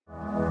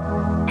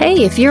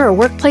Hey, if you're a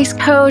workplace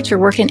coach or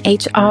work in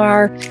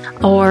HR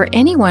or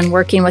anyone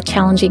working with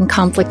challenging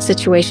conflict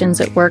situations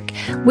at work,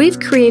 we've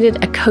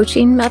created a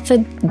coaching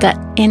method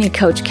that any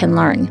coach can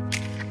learn.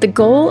 The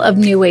goal of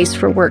New Ways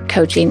for Work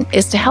coaching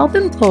is to help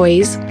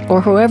employees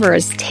or whoever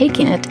is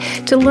taking it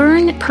to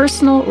learn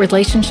personal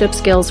relationship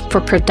skills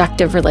for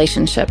productive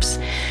relationships.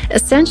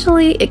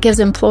 Essentially, it gives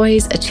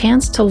employees a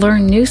chance to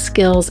learn new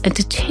skills and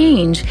to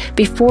change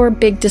before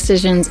big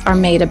decisions are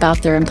made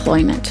about their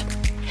employment.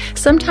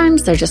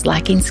 Sometimes they're just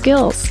lacking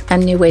skills,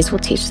 and New Ways will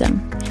teach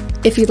them.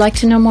 If you'd like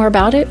to know more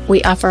about it,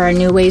 we offer our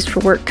New Ways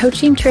for Work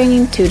coaching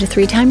training 2 to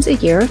 3 times a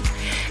year.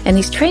 And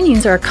these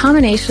trainings are a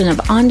combination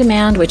of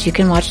on-demand, which you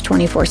can watch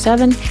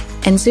 24/7,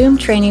 and Zoom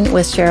training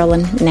with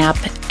Sherilyn Knapp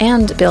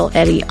and Bill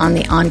Eddy on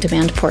the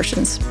on-demand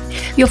portions.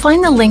 You'll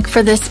find the link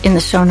for this in the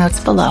show notes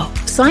below.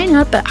 Sign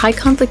up at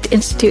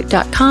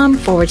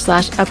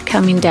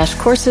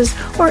highconflictinstitute.com/upcoming-courses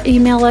or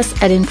email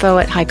us at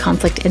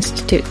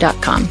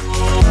info@highconflictinstitute.com.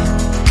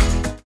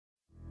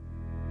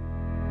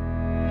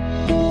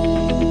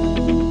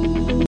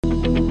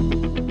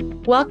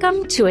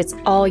 Welcome to It's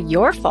All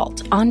Your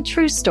Fault on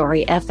True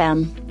Story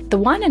FM, the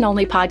one and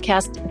only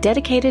podcast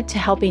dedicated to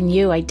helping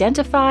you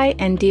identify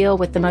and deal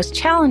with the most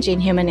challenging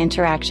human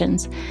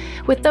interactions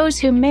with those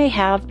who may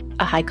have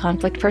a high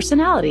conflict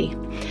personality.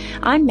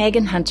 I'm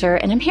Megan Hunter,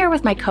 and I'm here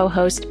with my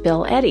co-host,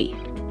 Bill Eddy.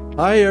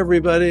 Hi,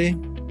 everybody.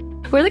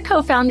 We're the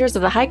co-founders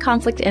of the High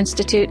Conflict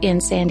Institute in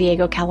San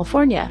Diego,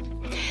 California.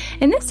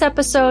 In this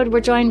episode, we're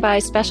joined by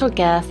special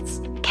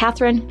guests,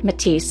 Catherine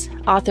Matisse,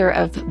 author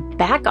of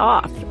Back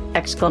Off!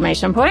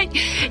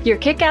 Your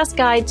Kick-Ass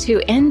Guide to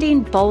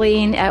Ending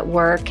Bullying at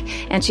Work,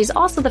 and she's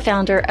also the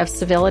founder of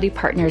Civility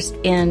Partners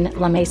in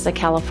La Mesa,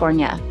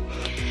 California.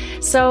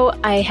 So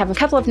I have a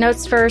couple of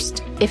notes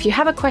first. If you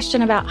have a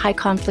question about high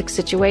conflict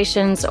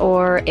situations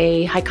or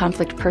a high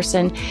conflict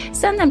person,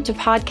 send them to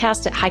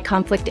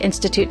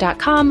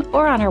podcast@highconflictinstitute.com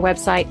or on our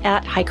website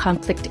at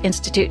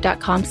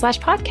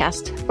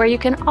highconflictinstitute.com/podcast, where you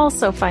can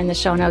also find the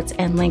show notes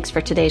and links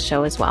for today's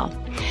show as well.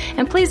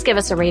 And please give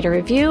us a rate or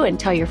review and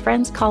tell your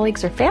friends,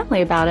 colleagues, or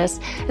family about us,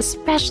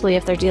 especially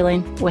if they're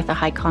dealing with a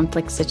high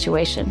conflict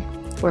situation.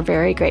 We're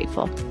very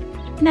grateful.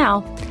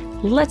 Now,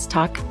 let's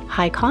talk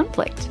high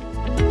conflict.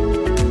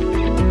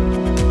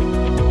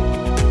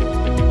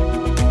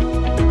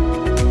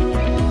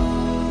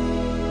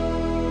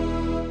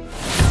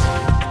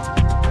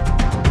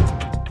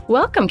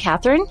 Welcome,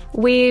 Catherine.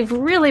 We've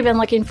really been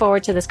looking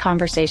forward to this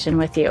conversation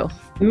with you.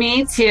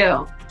 Me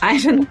too.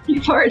 I've been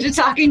looking forward to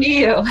talking to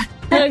you.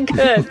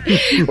 Good.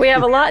 We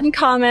have a lot in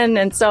common,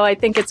 and so I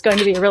think it's going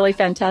to be a really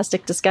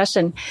fantastic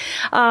discussion.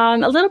 A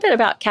little bit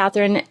about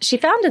Catherine. She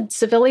founded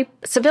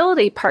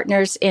Civility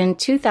Partners in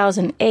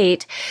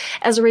 2008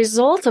 as a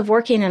result of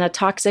working in a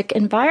toxic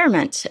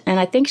environment, and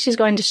I think she's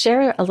going to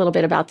share a little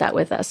bit about that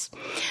with us.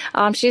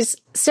 She's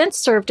since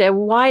served a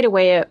wide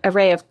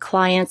array of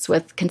clients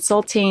with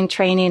consulting,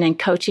 training, and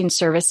coaching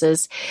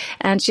services,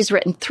 and she's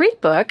written 3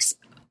 books,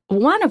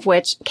 one of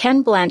which,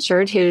 Ken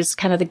Blanchard, who's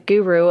kind of the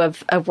guru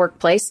of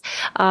workplace,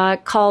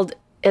 called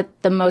it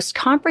the most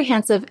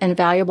comprehensive and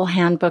valuable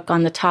handbook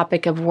on the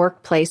topic of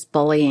workplace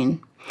bullying.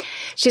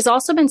 She's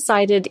also been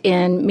cited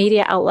in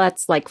media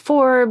outlets like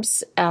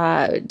Forbes,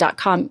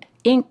 .com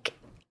Inc.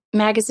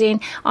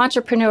 magazine,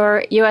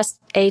 Entrepreneur, USA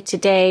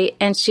Today,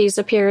 and she's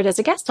appeared as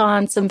a guest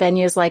on some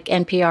venues like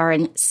NPR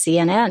and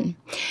CNN.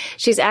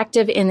 She's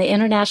active in the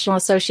International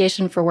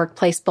Association for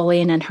Workplace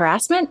Bullying and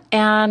Harassment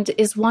and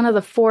is one of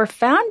the 4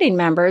 founding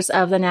members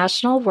of the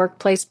National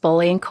Workplace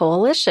Bullying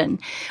Coalition,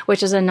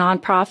 which is a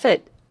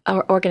nonprofit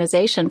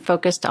organization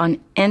focused on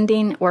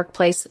ending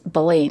workplace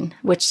bullying,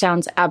 which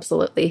sounds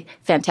absolutely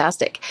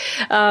fantastic.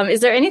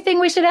 Is there anything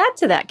we should add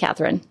to that,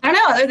 Catherine? I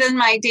don't know, other than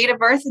my date of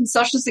birth and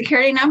social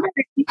security number.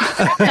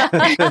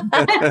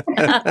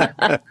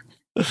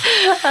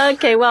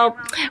 Okay, well,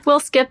 we'll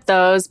skip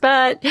those.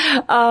 But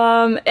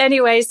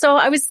anyway, so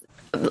I was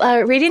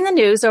reading the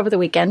news over the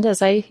weekend,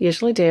 as I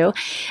usually do,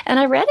 and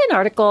I read an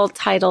article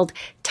titled,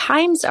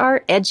 "Times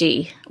Are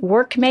Edgy,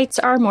 Workmates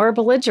Are More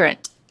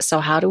Belligerent. So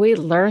how do we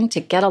learn to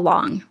get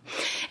along?"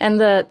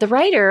 And the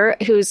writer,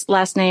 whose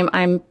last name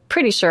I'm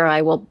pretty sure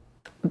I will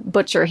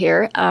butcher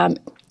here,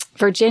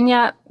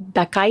 Virginia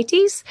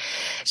Bakaitis,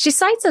 she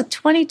cites a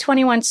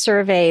 2021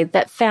 survey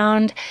that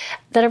found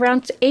that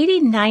around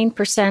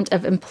 89%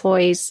 of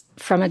employees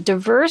from a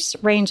diverse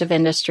range of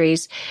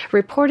industries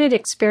reported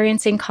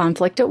experiencing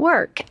conflict at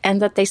work,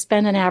 and that they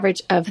spend an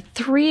average of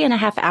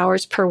 3.5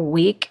 hours per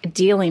week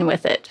dealing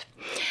with it.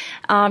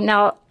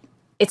 Now,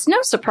 it's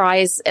no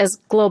surprise, as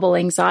global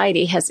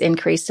anxiety has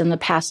increased in the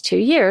past 2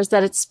 years,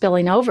 that it's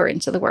spilling over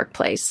into the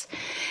workplace.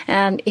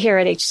 And here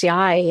at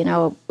HCI,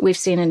 we've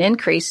seen an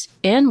increase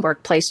in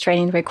workplace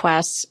training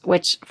requests,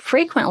 which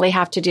frequently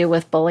have to do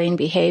with bullying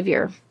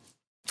behavior.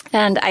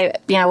 And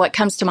what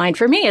comes to mind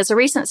for me is a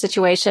recent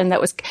situation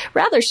that was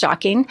rather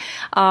shocking.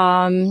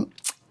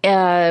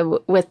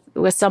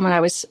 with someone I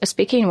was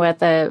speaking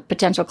with, a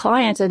potential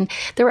client, and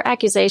there were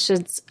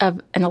accusations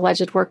of an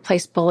alleged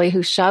workplace bully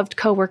who shoved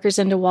coworkers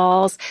into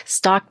walls,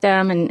 stalked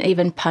them, and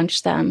even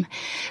punched them.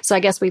 So I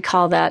guess we'd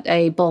call that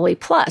a bully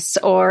plus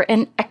or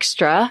an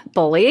extra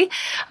bully,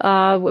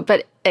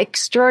 but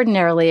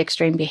extraordinarily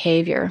extreme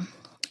behavior.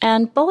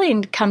 And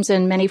bullying comes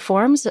in many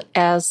forms,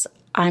 as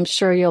I'm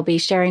sure you'll be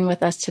sharing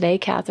with us today,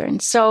 Catherine.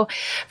 So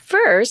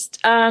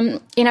first,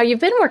 you've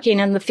been working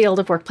in the field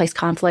of workplace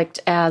conflict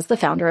as the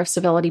founder of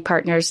Civility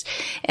Partners.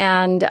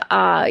 And,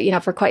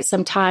 for quite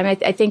some time,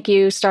 I think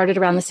you started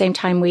around the same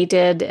time we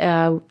did,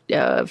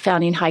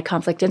 founding High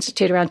Conflict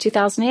Institute around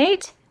 2008.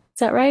 Is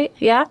that right?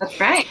 Yeah. That's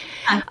right.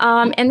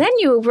 And then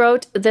you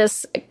wrote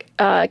this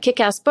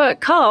kick-ass book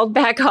called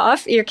Back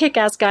Off, Your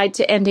Kick-Ass Guide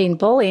to Ending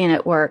Bullying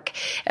at Work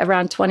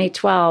around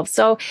 2012.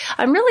 So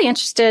I'm really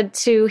interested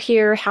to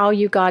hear how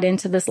you got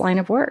into this line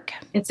of work.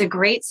 It's a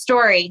great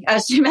story.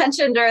 As you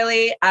mentioned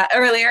earlier,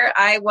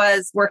 I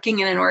was working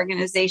in an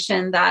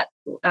organization that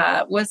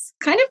was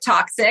kind of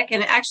toxic.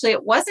 And actually,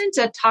 it wasn't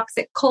a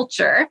toxic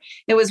culture.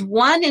 It was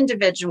one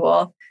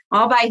individual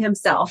all by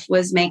himself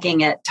was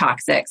making it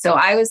toxic. So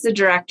I was the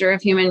director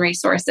of human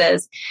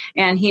resources,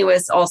 and he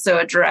was also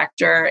a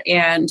director.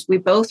 And we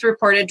both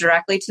reported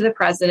directly to the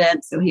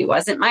president. So he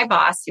wasn't my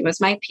boss, he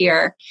was my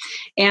peer.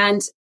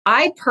 And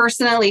I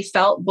personally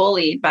felt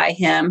bullied by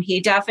him.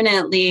 He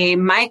definitely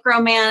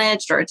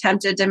micromanaged or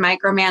attempted to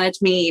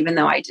micromanage me, even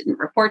though I didn't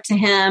report to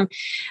him.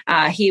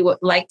 He would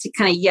like to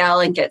kind of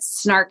yell and get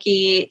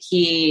snarky.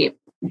 He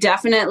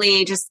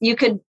definitely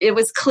it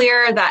was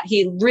clear that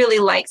he really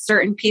liked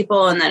certain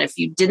people, and that if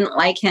you didn't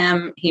like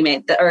him,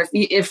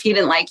 if he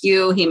didn't like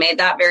you, he made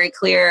that very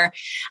clear.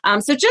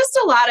 So just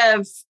a lot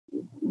of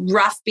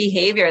rough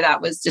behavior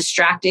that was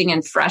distracting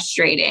and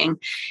frustrating.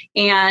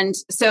 And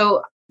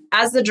so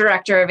as the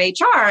director of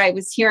HR, I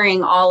was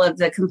hearing all of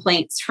the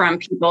complaints from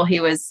people he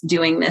was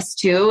doing this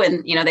to.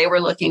 And, they were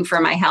looking for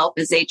my help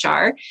as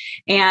HR.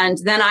 And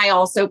then I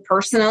also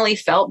personally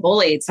felt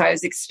bullied. So I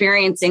was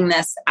experiencing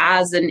this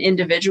as an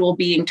individual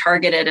being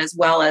targeted as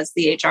well as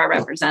the HR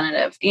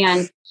representative.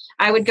 And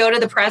I would go to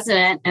the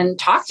president and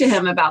talk to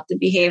him about the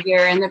behavior.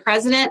 And the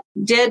president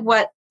did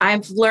what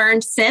I've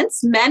learned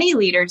since many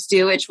leaders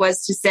do, which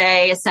was to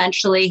say,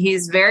 essentially,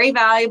 he's very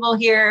valuable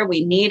here.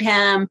 We need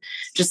him.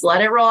 Just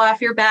let it roll off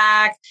your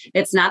back.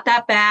 It's not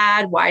that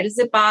bad. Why does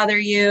it bother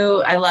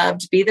you? I love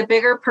to be the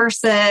bigger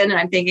person. And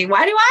I'm thinking,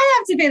 why do I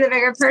have to be the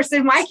bigger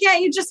person? Why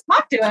can't you just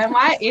talk to him?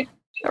 Why?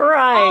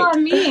 Right.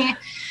 On me.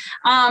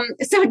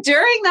 So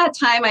during that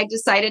time, I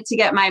decided to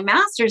get my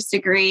master's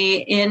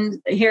degree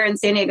here in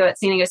San Diego at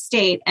San Diego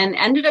State, and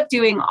ended up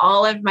doing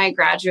all of my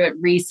graduate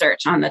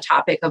research on the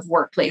topic of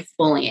workplace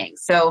bullying.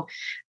 So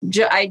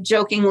I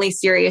jokingly,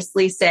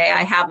 seriously say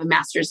I have a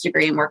master's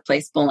degree in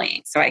workplace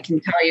bullying. So I can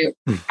tell you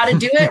how to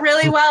do it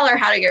really well or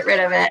how to get rid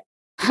of it.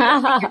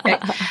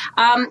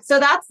 So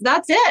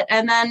that's it.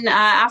 And then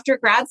after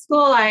grad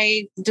school,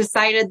 I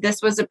decided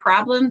this was a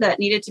problem that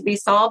needed to be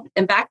solved.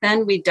 And back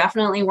then, we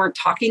definitely weren't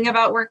talking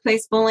about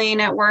workplace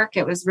bullying at work.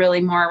 It was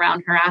really more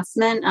around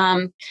harassment.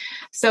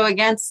 So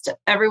against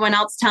everyone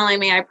else telling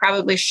me I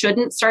probably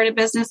shouldn't start a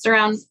business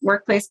around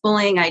workplace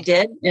bullying, I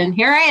did. And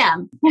here I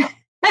am.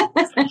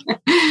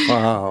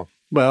 Wow.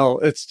 Well,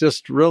 it's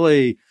just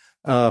really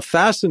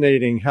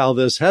fascinating how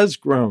this has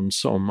grown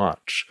so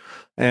much.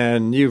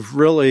 And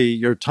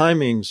your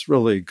timing's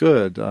really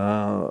good.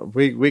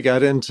 We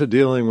got into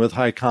dealing with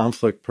high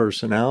conflict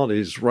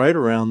personalities right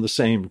around the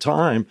same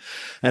time.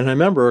 And I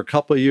remember a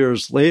couple of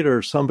years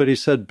later, somebody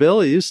said,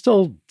 Bill, are you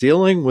still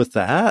dealing with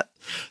that?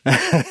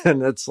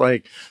 And it's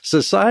like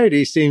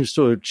society seems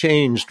to have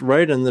changed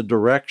right in the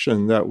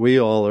direction that we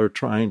all are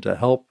trying to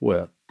help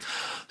with.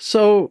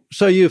 So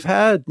you've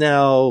had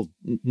now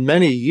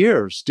many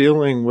years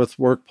dealing with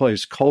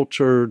workplace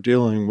culture,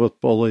 dealing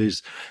with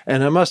bullies.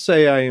 And I must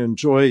say, I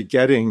enjoy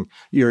getting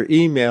your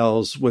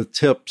emails with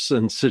tips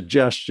and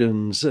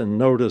suggestions and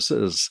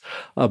notices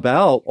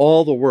about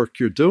all the work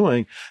you're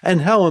doing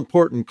and how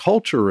important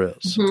culture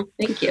is.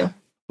 Mm-hmm. Thank you.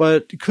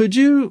 But could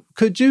you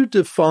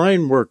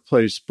define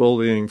workplace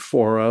bullying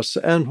for us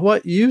and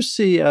what you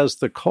see as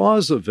the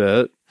cause of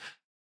it?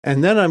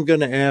 And then I'm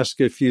going to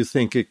ask if you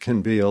think it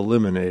can be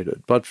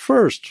eliminated. But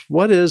first,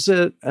 what is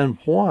it and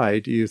why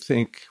do you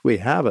think we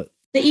have it?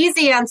 The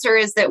easy answer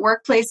is that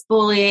workplace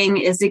bullying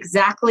is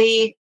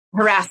exactly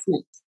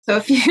harassment. So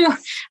if you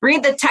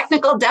read the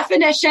technical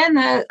definition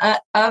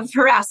of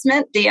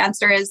harassment, the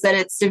answer is that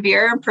it's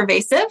severe and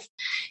pervasive,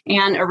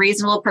 and a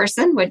reasonable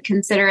person would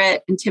consider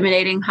it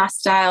intimidating,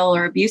 hostile,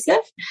 or abusive,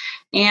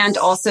 and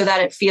also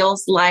that it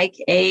feels like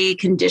a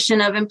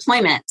condition of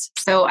employment.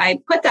 So I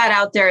put that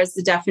out there as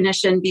the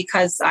definition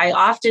because I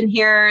often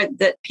hear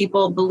that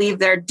people believe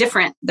they're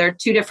different. They're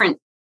two different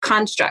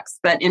constructs,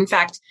 but in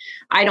fact,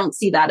 I don't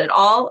see that at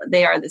all.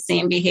 They are the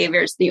same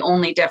behaviors. The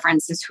only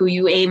difference is who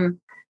you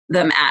aim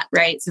them at,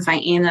 right? So if I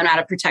aim them at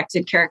a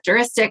protected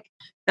characteristic,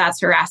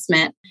 that's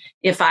harassment.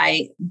 If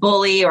I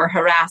bully or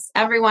harass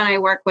everyone I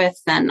work with,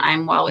 then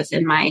I'm well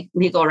within my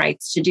legal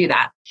rights to do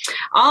that.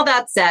 All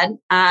that said,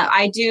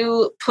 I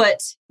do put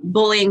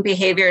bullying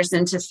behaviors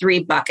into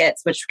 3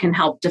 buckets, which can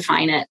help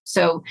define it.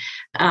 So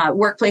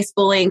workplace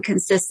bullying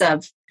consists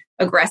of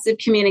aggressive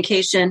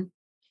communication,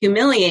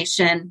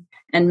 humiliation,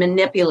 and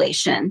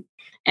manipulation.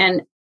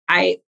 And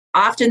I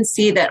often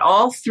see that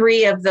all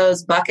 3 of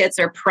those buckets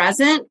are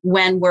present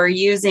when we're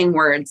using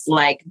words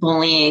like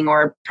bullying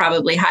or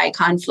probably high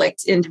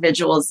conflict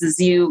individuals as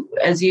you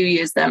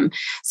use them.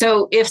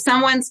 So if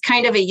someone's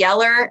kind of a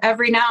yeller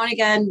every now and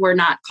again, we're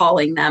not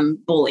calling them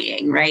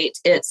bullying, right?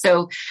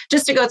 So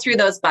just to go through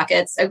those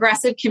buckets,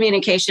 aggressive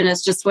communication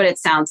is just what it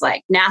sounds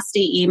like.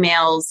 Nasty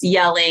emails,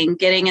 yelling,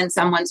 getting in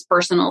someone's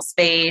personal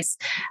space,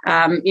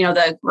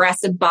 the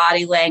aggressive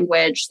body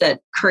language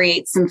that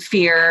creates some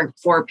fear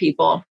for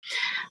people.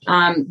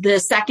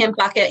 The second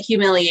bucket,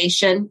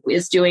 humiliation,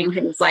 is doing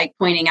things like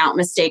pointing out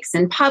mistakes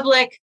in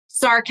public,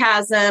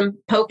 sarcasm,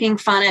 poking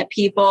fun at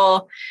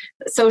people,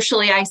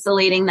 socially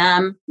isolating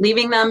them,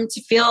 leaving them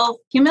to feel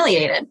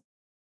humiliated.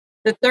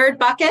 The third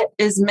bucket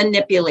is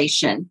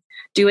manipulation,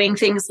 doing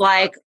things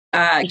like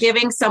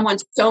giving someone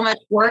so much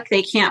work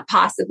they can't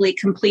possibly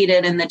complete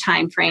it in the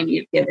time frame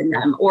you've given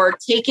them, or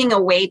taking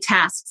away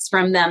tasks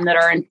from them that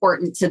are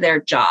important to their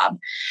job.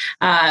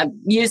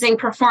 Using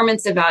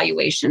performance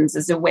evaluations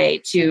as a way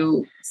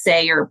to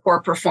say you're a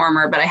poor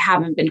performer, but I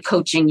haven't been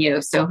coaching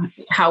you, so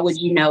how would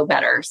you know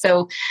better?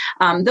 So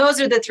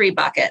those are the 3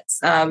 buckets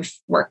of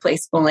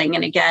workplace bullying.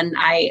 And again,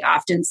 I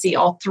often see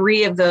all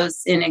 3 of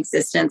those in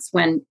existence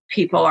when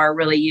people are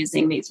really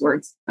using these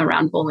words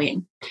around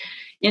bullying.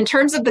 In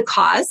terms of the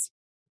cause,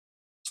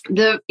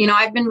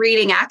 I've been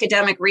reading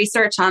academic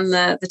research on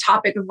the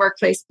topic of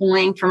workplace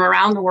bullying from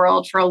around the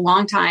world for a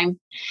long time.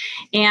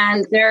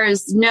 And there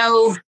is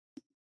no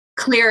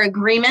clear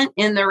agreement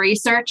in the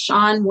research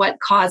on what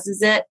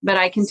causes it, but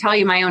I can tell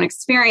you my own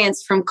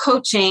experience from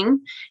coaching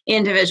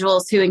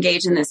individuals who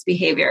engage in this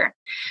behavior.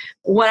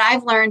 What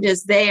I've learned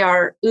is they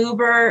are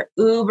uber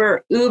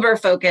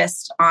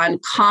focused on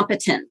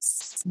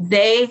competence.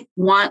 They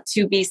want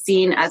to be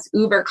seen as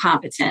uber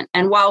competent.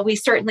 And while we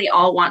certainly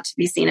all want to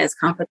be seen as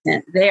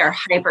competent, they are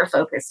hyper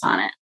focused on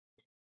it.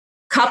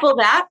 Couple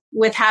that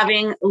with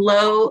having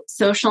low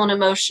social and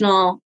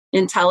emotional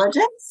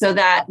intelligence, so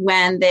that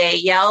when they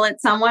yell at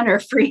someone or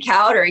freak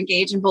out or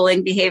engage in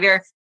bullying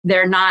behavior,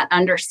 they're not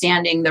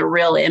understanding the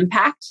real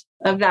impact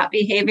of that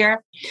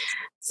behavior.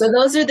 So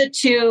those are the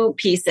 2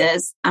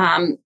 pieces.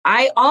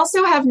 I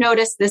also have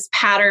noticed this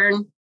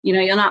pattern.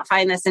 You'll not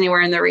find this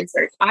anywhere in the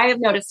research. I have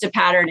noticed a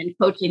pattern in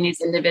coaching these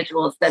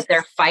individuals that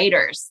they're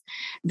fighters.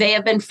 They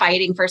have been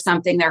fighting for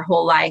something their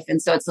whole life. And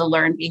so it's a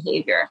learned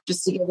behavior.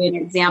 Just to give you an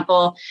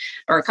example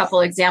or a couple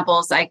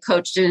examples, I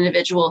coached an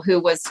individual who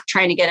was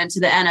trying to get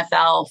into the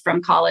NFL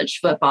from college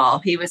football.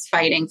 He was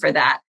fighting for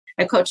that.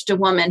 I coached a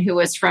woman who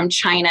was from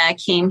China,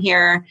 came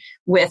here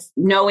with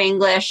no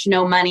English,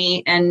 no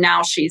money, and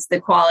now she's the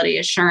quality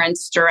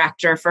assurance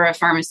director for a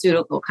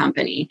pharmaceutical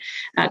company.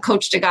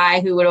 Coached a guy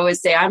who would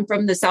always say, I'm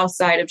from the south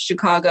side of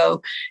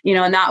Chicago,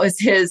 and that was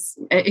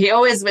he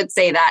always would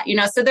say that,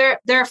 so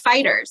they're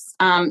fighters.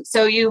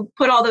 So you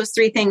put all those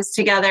 3 things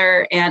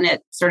together and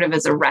it sort of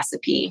is a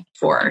recipe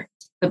for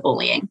the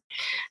bullying.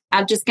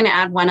 I'm just going to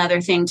add one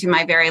other thing to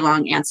my very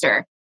long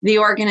answer. The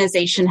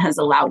organization has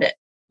allowed it.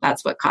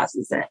 That's what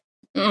causes it.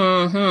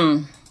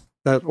 Mm-hmm.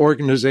 That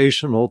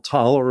organizational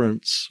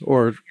tolerance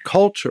or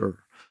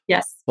culture.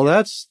 Yes. Well,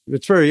 it's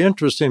very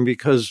interesting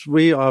because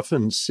we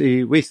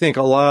think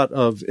a lot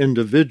of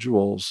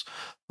individuals,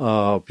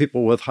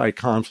 people with high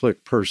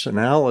conflict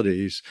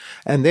personalities,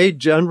 and they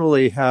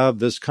generally have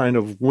this kind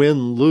of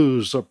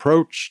win-lose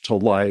approach to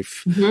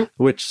life,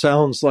 which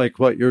sounds like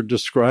what you're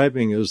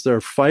describing is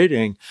they're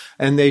fighting,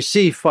 and they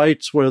see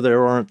fights where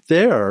there aren't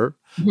there.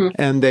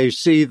 And they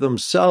see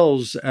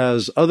themselves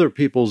as other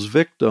people's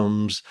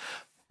victims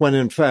when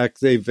in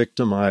fact they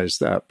victimize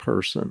that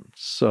person.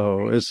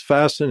 So it's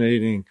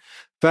fascinating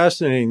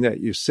that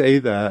you say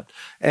that.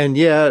 And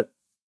yet,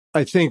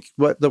 I think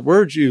what the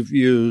words you've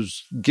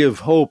used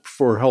give hope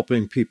for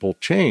helping people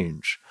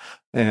change,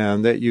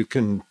 and that you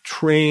can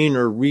train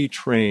or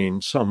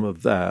retrain some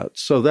of that.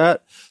 So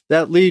that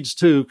leads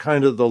to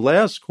kind of the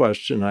last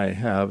question I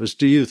have is,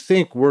 do you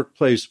think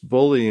workplace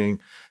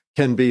bullying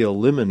can be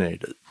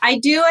eliminated? I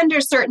do under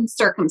certain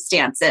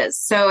circumstances.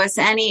 So as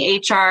any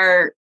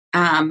HR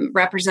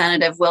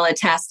representative will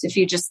attest, if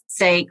you just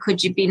say,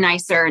 could you be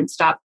nicer and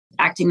stop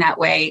acting that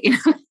way,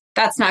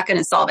 that's not going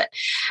to solve it.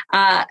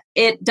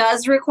 It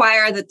does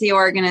require that the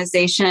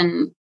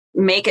organization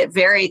make it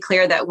very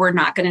clear that we're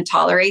not going to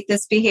tolerate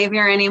this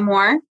behavior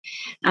anymore.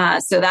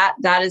 So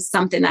that is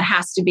something that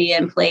has to be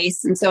in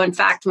place. And so in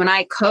fact, when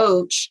I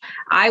coach,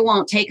 I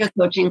won't take a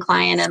coaching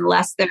client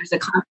unless there's a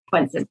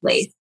consequence in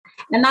place.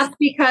 And that's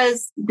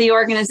because the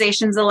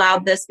organization's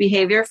allowed this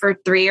behavior for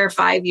 3 or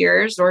 5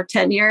 years or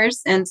 10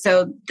 years. And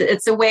so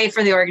it's a way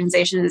for the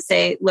organization to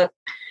say, look,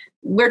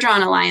 we're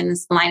drawing a line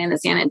in the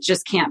sand. It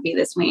just can't be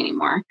this way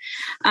anymore.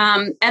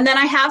 And then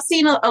I have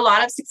seen a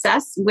lot of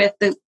success with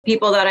the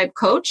people that I've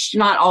coached.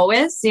 Not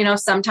always,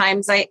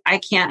 sometimes I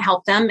can't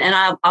help them.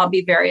 And I'll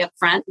be very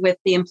upfront with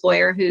the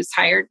employer who's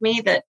hired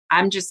me that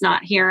I'm just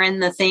not hearing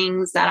the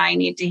things that I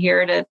need to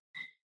hear to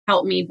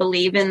help me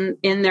believe in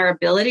their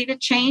ability to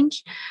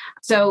change.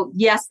 So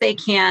yes, they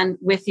can,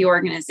 with the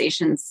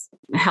organization's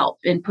help,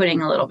 in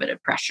putting a little bit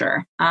of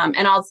pressure.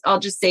 And I'll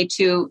just say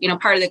too,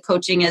 part of the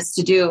coaching is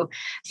to do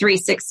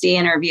 360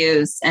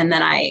 interviews. And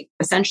then I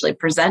essentially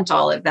present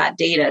all of that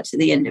data to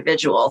the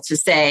individual to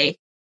say,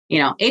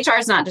 HR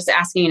is not just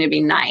asking you to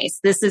be nice.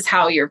 This is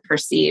how you're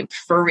perceived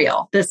for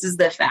real. This is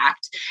the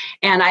fact.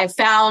 And I've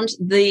found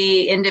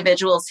the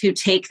individuals who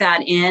take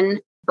that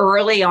in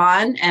early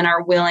on and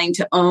are willing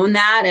to own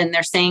that. And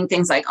they're saying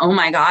things like, oh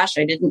my gosh,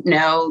 I didn't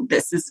know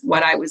this is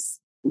what I was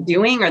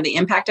doing or the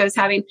impact I was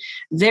having.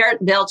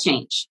 They'll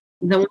change.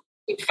 The ones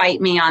who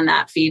fight me on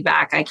that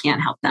feedback, I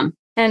can't help them.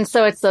 And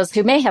so it's those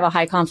who may have a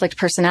high conflict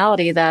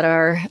personality that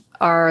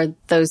are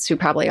those who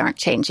probably aren't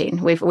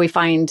changing. We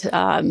find,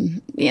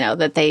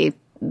 that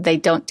they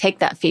don't take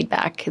that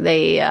feedback.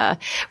 They,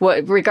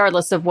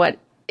 regardless of what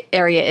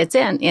area it's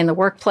in the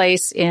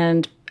workplace,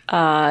 in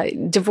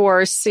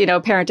divorce,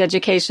 parent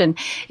education,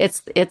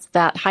 it's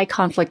that high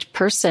conflict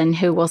person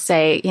who will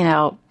say,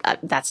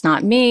 that's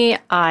not me.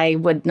 I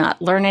would not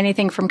learn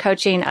anything from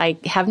coaching. I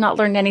have not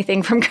learned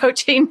anything from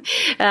coaching.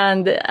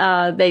 And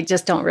they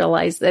just don't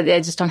realize that they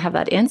just don't have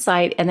that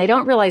insight, and they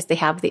don't realize they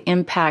have the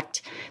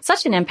impact,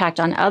 such an impact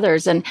on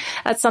others. And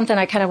that's something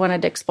I kind of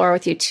wanted to explore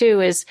with you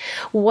too, is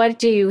what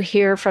do you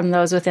hear from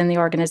those within the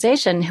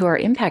organization who are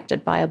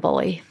impacted by a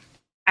bully?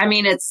 I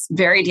mean, it's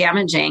very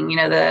damaging.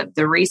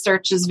 The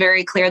research is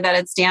very clear that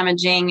it's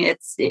damaging.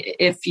 It's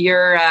if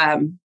you're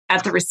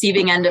at the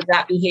receiving end of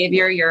that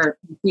behavior, you're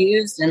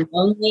confused and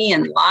lonely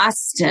and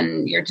lost,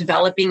 and you're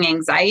developing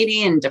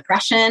anxiety and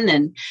depression.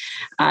 And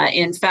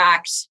in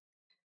fact,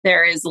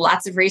 there is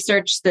lots of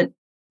research that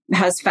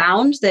has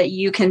found that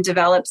you can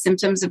develop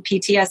symptoms of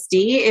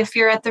PTSD if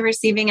you're at the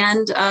receiving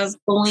end of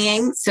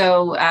bullying.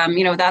 So,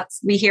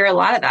 we hear a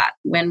lot of that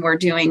when we're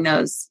doing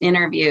those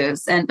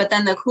interviews. But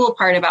then the cool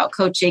part about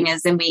coaching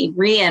is then we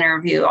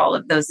re-interview all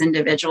of those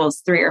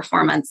individuals 3 or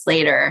 4 months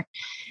later.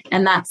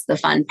 And that's the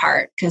fun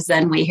part, because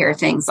then we hear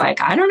things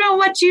like, I don't know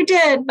what you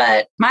did,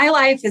 but my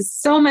life is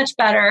so much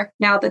better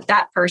now that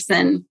that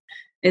person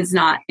is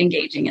not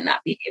engaging in that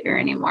behavior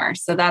anymore.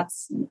 So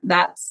that's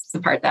the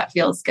part that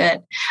feels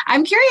good.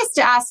 I'm curious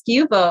to ask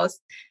you both,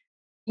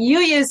 you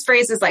use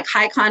phrases like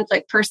high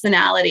conflict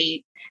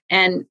personality.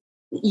 And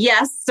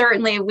yes,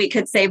 certainly we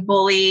could say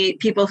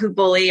people who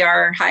bully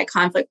are high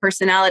conflict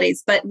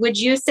personalities, but would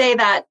you say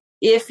that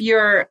if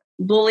you're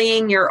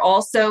bullying, you're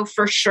also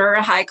for sure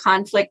a high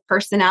conflict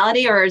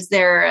personality, or is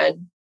there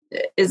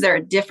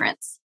a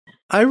difference?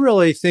 I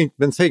really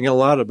been thinking a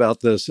lot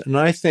about this, and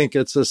I think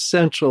it's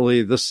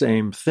essentially the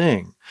same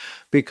thing,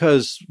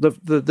 because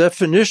the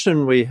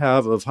definition we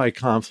have of high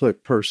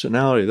conflict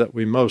personality that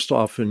we most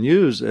often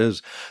use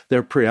is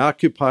they're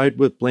preoccupied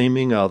with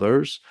blaming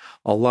others,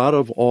 a lot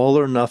of all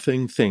or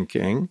nothing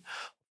thinking,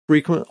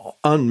 frequent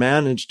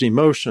unmanaged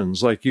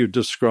emotions like you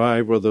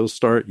describe, where they'll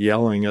start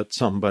yelling at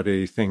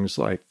somebody, things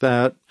like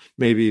that,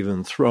 maybe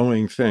even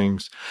throwing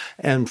things.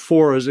 And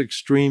 4 is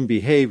extreme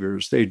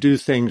behaviors. They do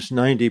things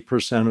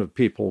 90% of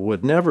people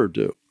would never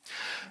do.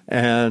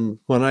 And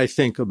when I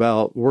think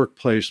about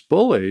workplace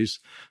bullies,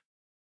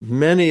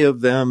 many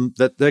of them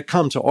that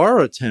come to our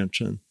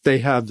attention, they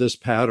have this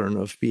pattern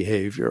of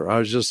behavior. I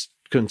was just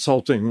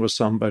consulting with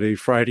somebody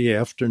Friday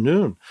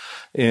afternoon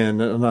in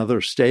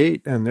another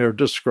state, and they're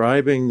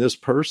describing this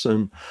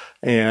person,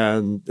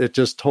 and it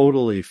just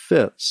totally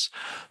fits.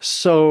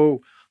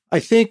 So I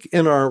think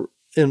in our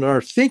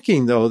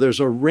thinking, though, there's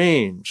a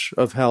range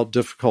of how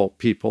difficult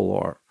people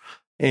are.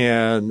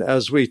 And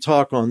as we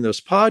talk on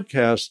this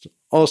podcast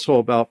also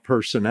about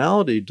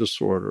personality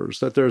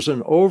disorders, that there's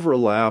an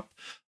overlap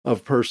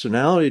of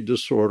personality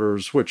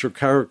disorders, which are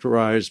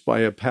characterized by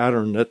a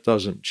pattern that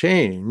doesn't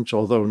change,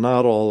 although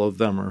not all of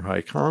them are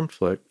high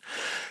conflict,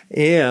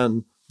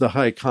 and the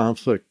high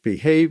conflict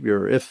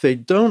behavior. If they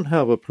don't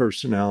have a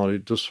personality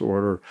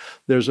disorder,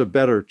 there's a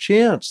better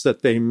chance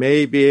that they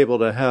may be able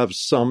to have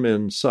some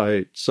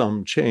insight,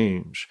 some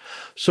change.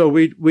 So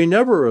we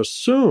never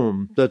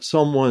assume that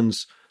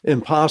someone's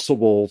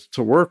impossible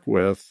to work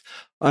with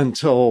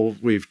until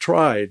we've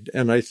tried.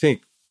 And I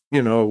think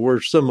we're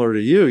similar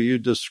to you. You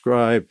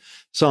describe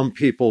some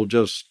people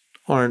just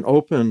aren't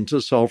open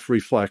to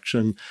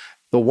self-reflection.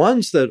 The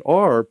ones that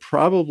are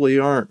probably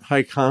aren't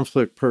high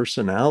conflict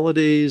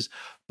personalities,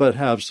 but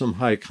have some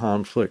high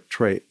conflict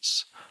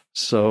traits.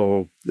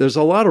 So there's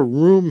a lot of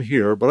room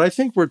here, but I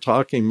think we're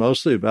talking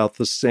mostly about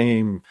the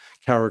same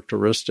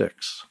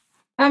characteristics.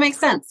 That makes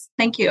sense.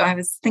 Thank you. I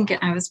was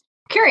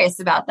curious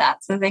about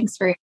that. So thanks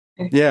for.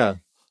 Yeah.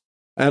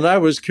 And I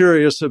was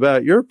curious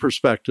about your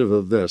perspective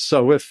of this.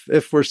 So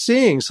if we're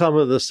seeing some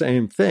of the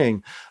same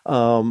thing,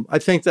 I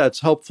think that's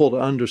helpful to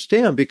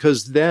understand,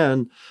 because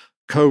then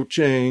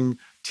coaching,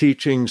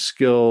 teaching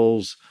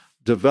skills,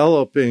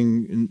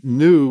 developing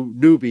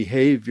new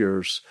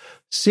behaviors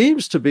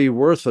seems to be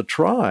worth a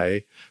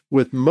try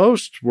with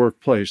most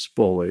workplace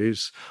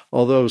bullies,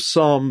 although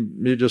some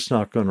you're just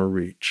not going to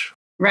reach.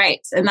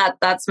 Right. And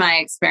that's my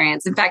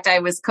experience. In fact, I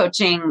had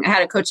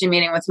a coaching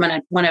meeting with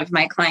one of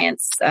my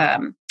clients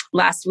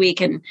last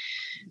week, and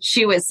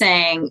she was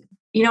saying,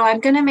 I'm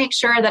going to make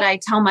sure that I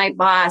tell my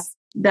boss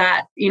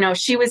that,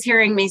 she was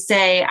hearing me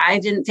say, I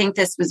didn't think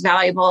this was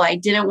valuable. I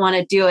didn't want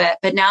to do it.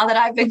 But now that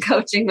I've been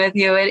coaching with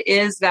you, it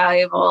is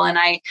valuable. And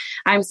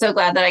I'm so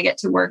glad that I get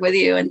to work with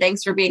you. And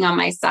thanks for being on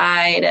my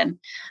side. And,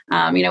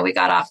 we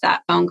got off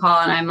that phone call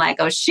and I'm like,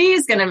 oh,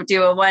 she's going to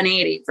do a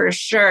 180 for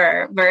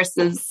sure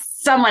versus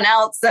someone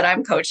else that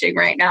I'm coaching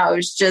right now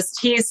is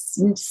he's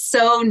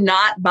so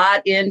not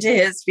bought into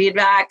his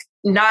feedback,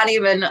 not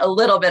even a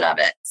little bit of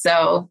it.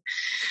 So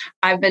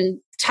I've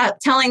been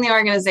telling the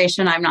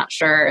organization, I'm not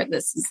sure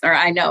or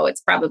I know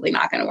it's probably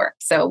not going to work.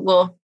 So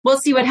we'll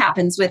see what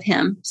happens with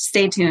him.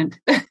 Stay tuned.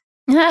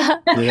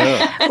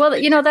 Yeah.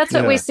 Well, that's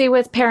what we see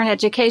with parent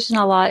education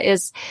a lot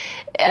is,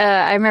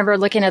 I remember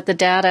looking at the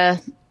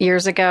data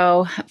years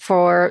ago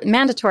for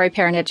mandatory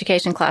parent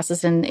education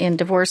classes in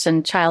divorce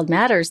and child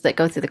matters that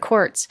go through the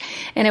courts.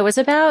 And it was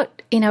about,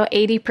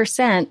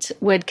 80%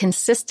 would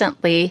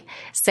consistently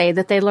say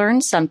that they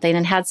learned something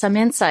and had some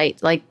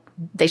insight, like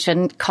they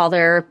shouldn't call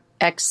their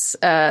ex,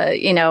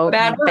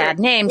 bad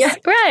names,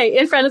 right,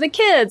 in front of the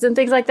kids and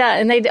things like that.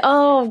 And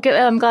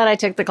I'm glad I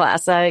took the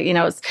class. I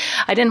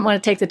didn't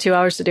want to take the 2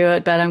 hours to do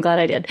it, but I'm glad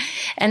I did.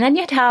 And then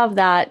you'd have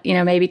that,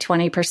 maybe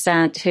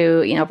 20%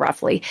 who,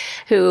 roughly,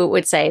 who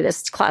would say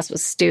this class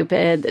was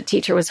stupid. The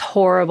teacher was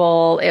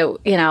horrible.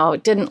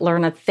 It, didn't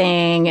learn a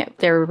thing.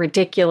 They're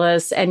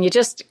ridiculous. And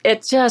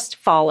it just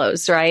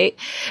follows, right?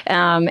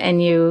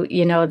 And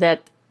you know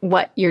that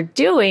what you're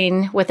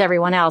doing with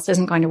everyone else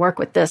isn't going to work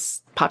with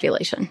this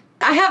population.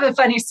 I have a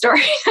funny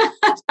story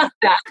about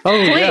that.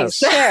 Oh, please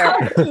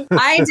share.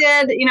 I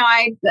did,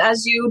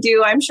 as you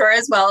do, I'm sure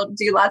as well,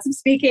 do lots of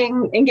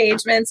speaking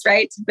engagements,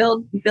 right, to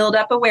build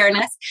up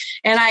awareness.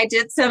 And I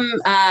did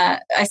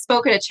I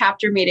spoke at a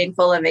chapter meeting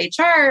full of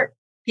HR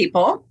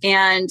people,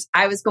 and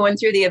I was going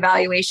through the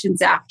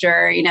evaluations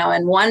after,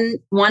 and one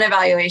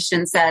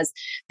evaluation says,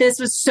 this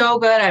was so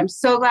good. I'm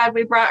so glad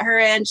we brought her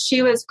in.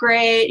 She was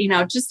great,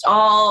 just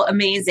all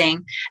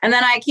amazing. And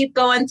then I keep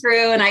going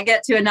through and I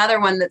get to another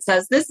one that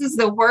says, this is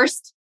the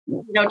worst,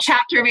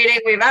 chapter meeting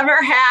we've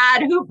ever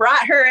had. Who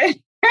brought her in?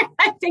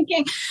 I'm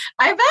thinking,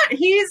 I bet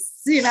he's,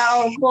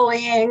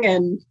 bullying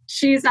and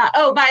she's not.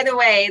 Oh, by the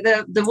way,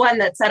 the one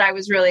that said I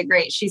was really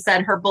great, she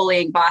said her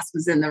bullying boss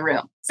was in the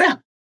room. So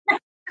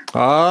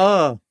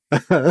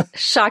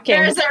shocking.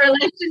 There's a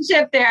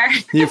relationship there.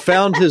 You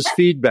found his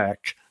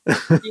feedback.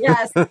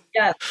 Yes,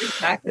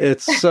 exactly.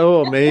 It's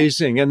so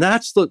amazing. And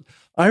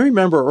I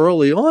remember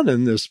early on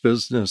in this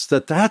business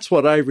that's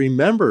what I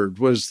remembered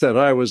was that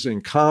I was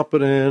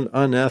incompetent,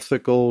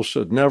 unethical,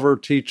 should never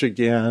teach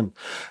again.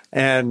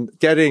 And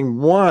getting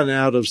 1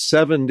 out of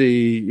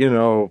 70,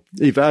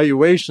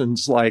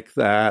 evaluations like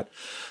that,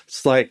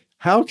 it's like,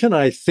 how can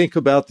I think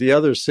about the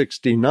other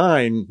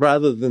 69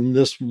 rather than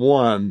this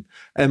one?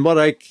 And what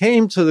I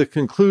came to the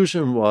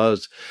conclusion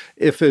was,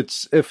 if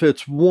it's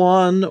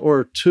 1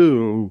 or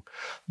 2,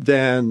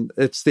 then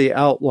it's the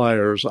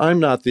outliers. I'm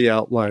not the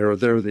outlier;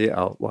 they're the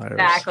outliers.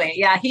 Exactly.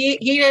 Yeah, he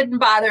didn't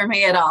bother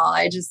me at all.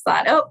 I just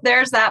thought, oh,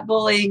 there's that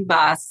bullying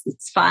boss.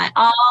 It's fine,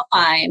 all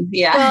fine.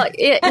 Yeah. Well,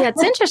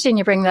 it's interesting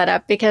you bring that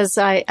up because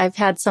I've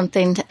had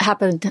something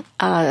happen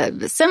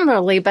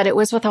similarly, but it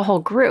was with a whole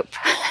group.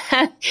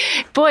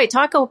 Boy,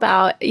 talk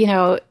about,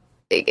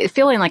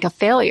 feeling like a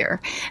failure.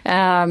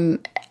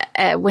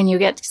 When you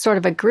get sort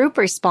of a group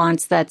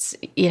response that's,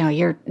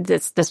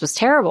 this was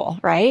terrible,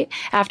 right?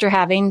 After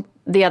having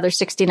the other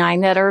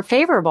 69 that are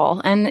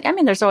favorable. And I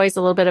mean, there's always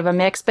a little bit of a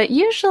mix, but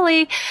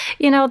usually,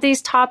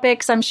 these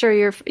topics, I'm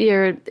sure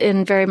you're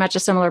in very much a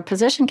similar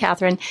position,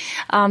 Catherine.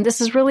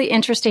 This is really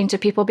interesting to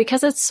people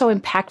because it's so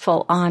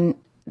impactful on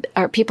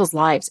our people's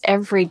lives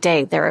every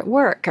day. They're at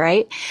work,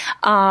 right?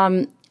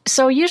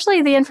 So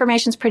usually the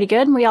information's pretty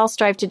good and we all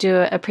strive to do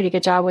a pretty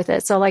good job with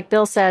it. So like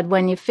Bill said,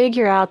 when you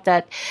figure out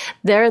that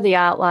they're the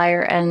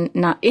outlier and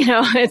not,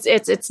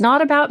 it's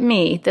not about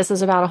me. This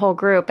is about a whole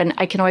group and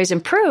I can always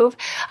improve.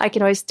 I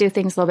can always do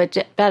things a little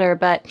bit better.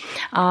 But,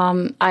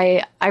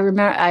 I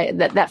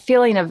remember that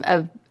feeling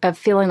of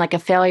feeling like a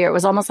failure. It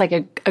was almost like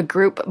a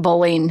group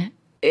bullying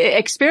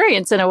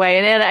experience in a way.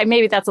 And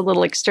maybe that's a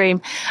little extreme,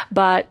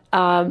 but,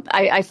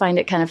 I find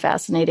it kind of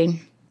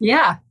fascinating.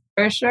 Yeah.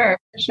 For sure.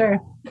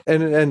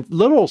 And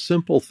little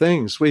simple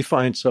things we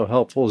find so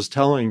helpful is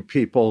telling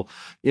people,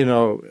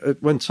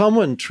 when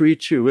someone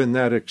treats you in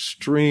that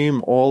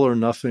extreme all or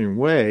nothing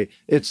way,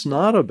 it's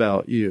not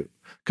about you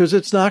because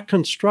it's not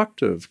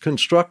constructive.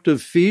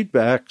 Constructive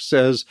feedback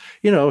says,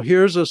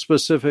 here's a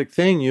specific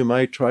thing you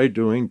might try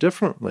doing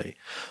differently.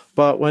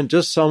 But when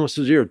just someone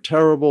says, you're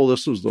terrible,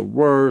 this was the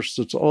worst,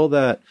 it's all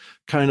that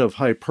kind of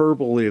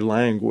hyperbole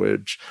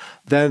language,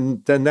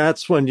 then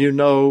that's when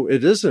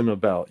it isn't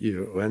about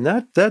you. And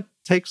that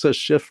takes a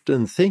shift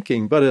in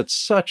thinking, but it's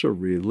such a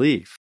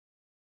relief.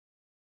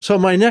 So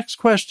my next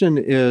question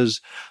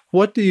is,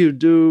 what do you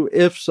do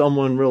if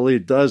someone really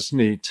does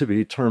need to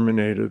be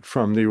terminated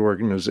from the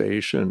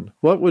organization?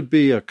 What would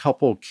be a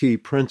couple key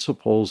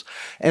principles?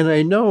 And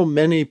I know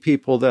many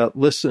people that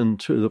listen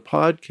to the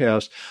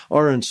podcast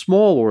are in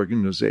small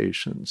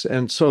organizations,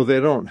 and so they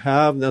don't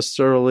have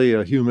necessarily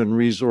a human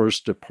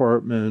resource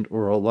department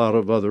or a lot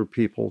of other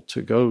people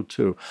to go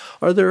to.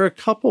 Are there a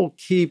couple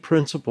key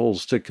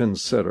principles to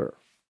consider?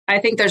 I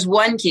think there's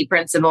one key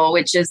principle,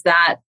 which is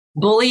that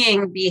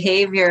bullying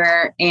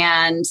behavior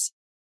and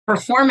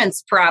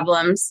performance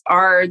problems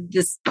are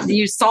this,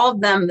 you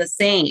solve them the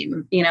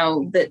same.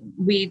 That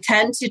we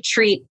tend to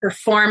treat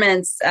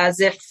performance as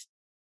if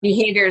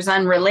behavior is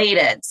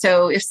unrelated.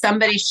 So if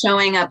somebody's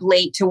showing up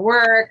late to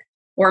work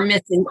or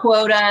missing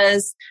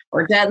quotas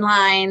or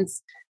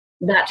deadlines,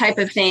 that type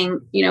of thing,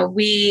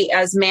 we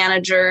as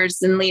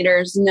managers and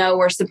leaders know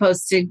we're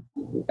supposed to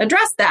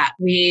address that.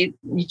 We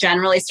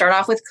generally start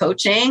off with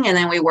coaching, and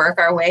then we work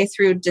our way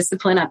through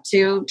discipline up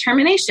to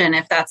termination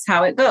if that's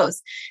how it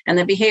goes and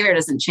the behavior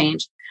doesn't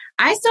change.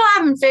 I still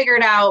haven't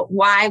figured out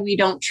why we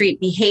don't treat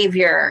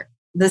behavior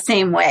the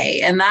same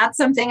way. And that's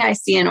something I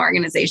see in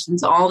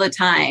organizations all the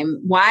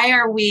time. Why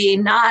are we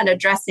not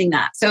addressing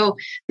that? So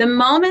the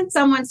moment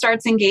someone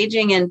starts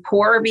engaging in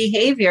poor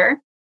behavior,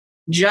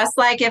 just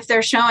like if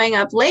they're showing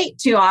up late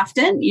too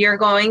often, you're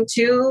going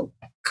to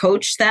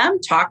coach them,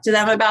 talk to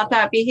them about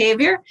that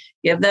behavior,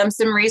 give them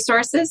some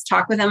resources,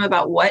 talk with them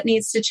about what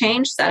needs to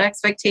change, set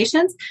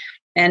expectations.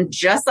 And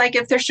just like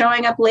if they're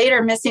showing up late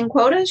or missing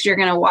quotas, you're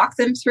going to walk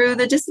them through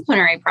the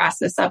disciplinary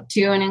process up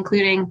to and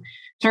including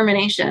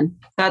termination.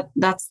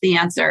 That's the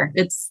answer.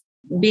 It's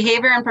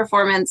behavior and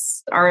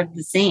performance are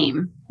the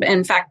same.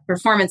 In fact,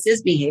 performance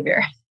is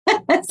behavior.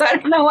 So I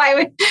don't know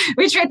why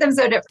we treat them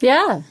so different.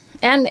 Yeah.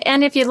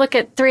 And if you look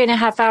at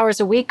 3.5 hours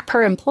a week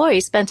per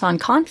employee spent on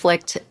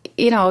conflict,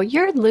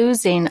 you're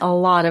losing a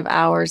lot of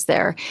hours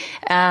there.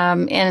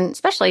 And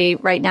especially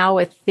right now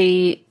with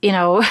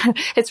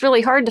it's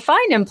really hard to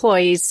find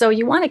employees. So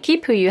you want to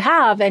keep who you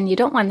have and you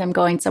don't want them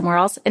going somewhere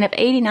else. And if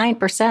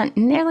 89%,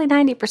 nearly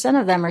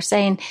 90% of them are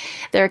saying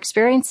they're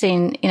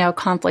experiencing,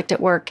 conflict at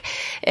work,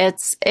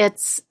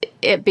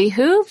 it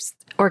behooves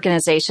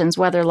organizations,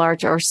 whether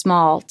large or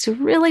small, to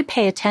really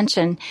pay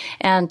attention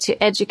and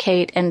to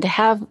educate and to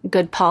have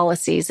good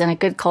policies and a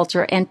good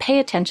culture and pay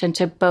attention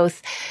to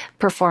both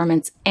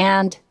performance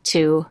and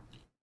to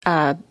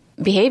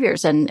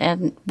behaviors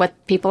and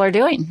what people are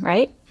doing,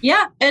 right?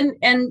 Yeah. And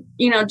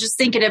just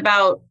thinking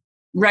about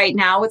right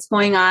now what's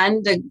going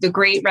on, the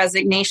great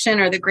resignation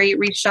or the great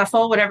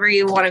reshuffle, whatever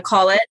you want to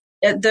call it,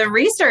 the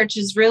research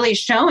is really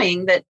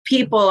showing that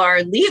people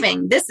are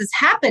leaving. This is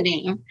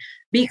happening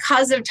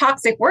because of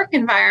toxic work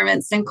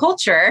environments and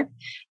culture.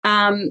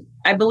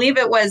 I believe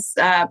it was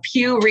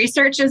Pew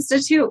Research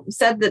Institute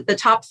said that the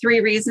top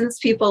 3 reasons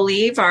people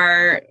leave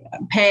are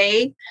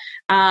pay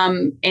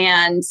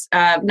and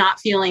not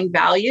feeling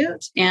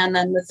valued. And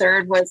then the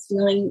third was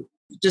feeling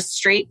just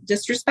straight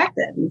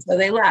disrespected. And so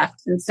they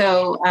left. And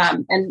so,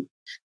 and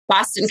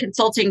Boston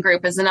Consulting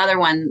Group is another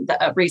one,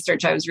 the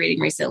research I was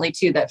reading recently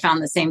too, that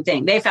found the same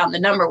thing. They found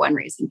the number one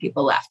reason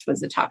people left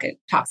was the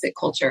toxic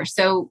culture.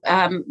 So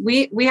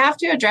we have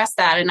to address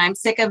that. And I'm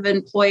sick of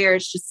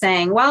employers just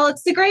saying, well,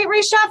 it's the great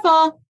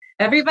reshuffle.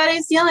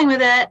 Everybody's dealing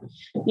with it.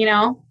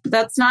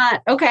 That's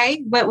not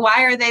okay. But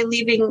why are they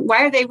leaving?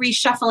 Why are they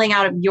reshuffling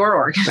out of your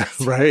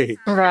organization?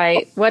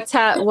 Right. What's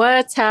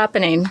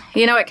happening?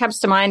 What comes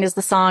to mind is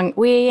the song,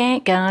 "We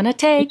Ain't Gonna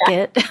Take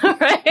It."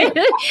 Right?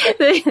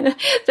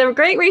 the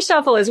great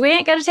reshuffle is, we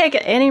ain't gonna take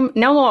it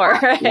no more.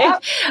 Right?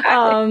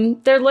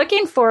 Yep. They're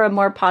looking for a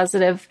more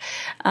positive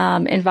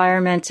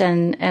environment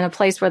and a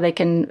place where they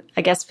can,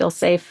 I guess, feel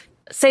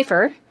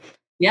safer.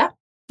 Yeah.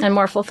 And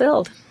more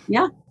fulfilled.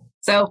 Yeah.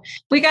 So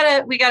we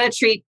gotta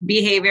treat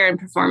behavior and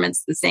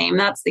performance the same.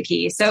 That's the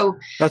key. So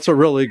that's a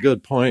really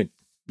good point.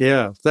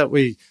 Yeah, that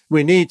we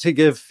need to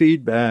give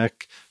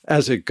feedback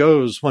as it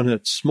goes when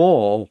it's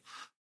small.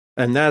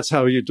 And that's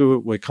how you do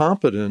it with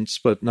competence,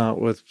 but not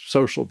with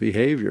social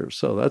behavior.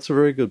 So that's a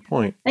very good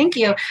point. Thank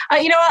you.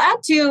 I'll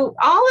add to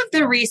all of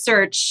the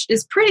research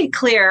is pretty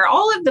clear.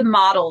 All of the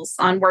models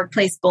on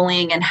workplace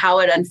bullying and how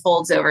it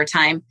unfolds over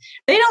time,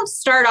 they don't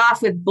start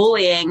off with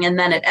bullying and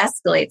then it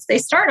escalates. They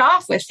start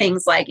off with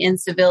things like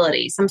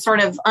incivility. Some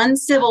sort of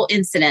uncivil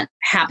incident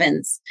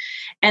happens.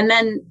 And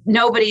then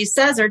nobody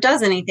says or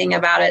does anything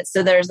about it.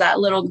 So there's that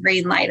little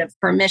green light of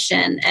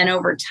permission. And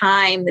over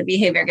time, the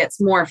behavior gets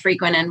more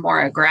frequent and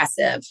more aggressive.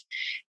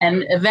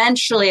 And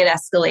eventually it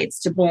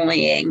escalates to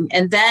bullying.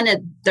 And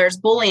then there's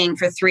bullying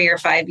for 3 or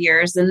 5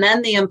 years. And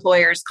then the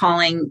employer's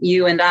calling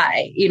you and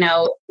I,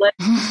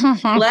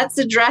 let's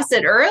address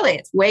it early.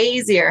 It's way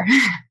easier.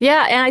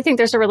 Yeah. And I think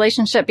there's a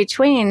relationship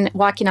between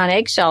walking on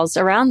eggshells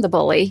around the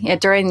bully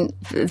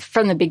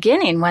from the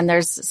beginning when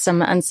there's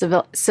some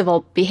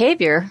uncivil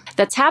behavior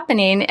that's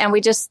happening. And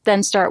we just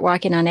then start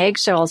walking on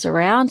eggshells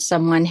around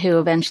someone who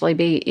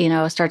eventually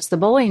starts the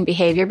bullying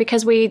behavior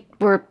because we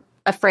were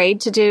afraid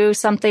to do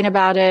something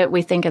about it.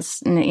 We think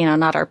it's,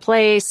 not our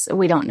place.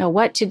 We don't know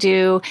what to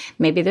do.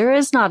 Maybe there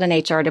is not an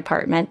HR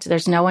department.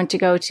 There's no one to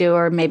go to,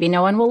 or maybe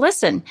no one will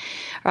listen,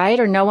 right?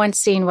 Or no one's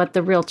seeing what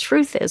the real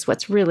truth is,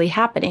 what's really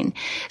happening.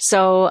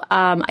 So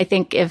I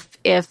think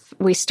if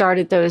we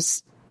started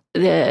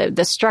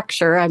the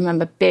structure,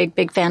 I'm a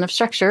big fan of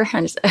structure,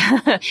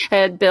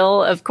 and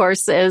Bill, of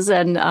course, is,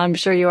 and I'm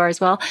sure you are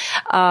as well.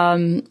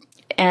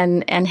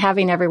 And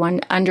having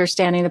everyone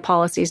understanding the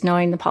policies,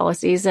 knowing the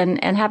policies, and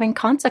having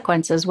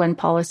consequences when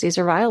policies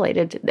are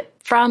violated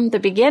from the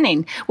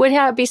beginning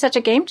would be such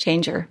a game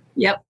changer.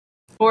 Yep,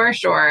 for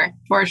sure.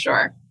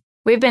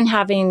 We've been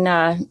having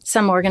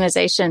some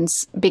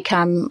organizations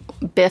become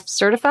BIF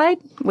certified,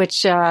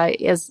 which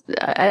is,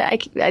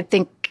 I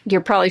think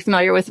you're probably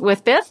familiar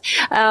with BIF.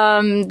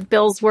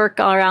 Bill's work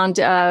around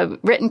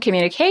written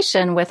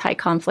communication with high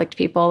conflict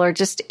people, or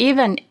just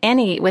even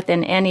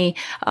within any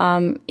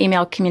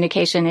email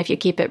communication. If you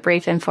keep it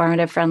brief,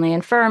 informative, friendly,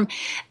 and firm,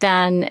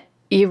 then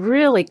you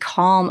really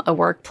calm a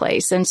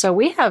workplace. And so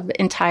we have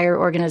entire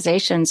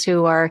organizations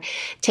who are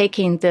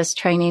taking this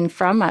training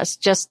from us,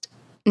 just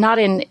not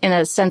in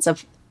a sense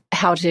of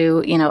how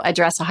to,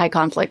 address a high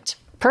conflict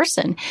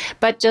person,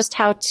 but just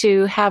how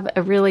to have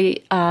a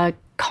really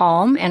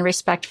calm and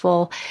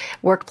respectful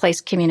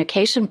workplace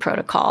communication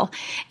protocol.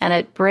 And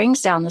it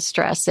brings down the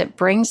stress. It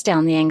brings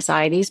down the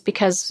anxieties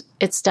because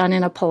it's done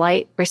in a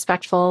polite,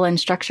 respectful, and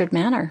structured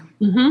manner.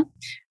 Mm-hmm.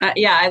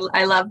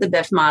 I love the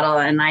BIF model,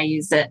 and I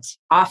use it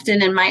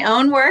often in my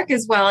own work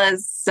as well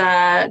as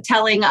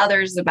telling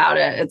others about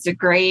it. It's a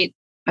great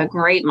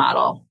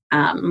model.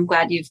 I'm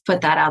glad you've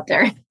put that out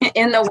there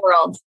in the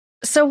world.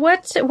 So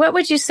what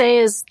would you say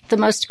is the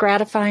most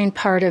gratifying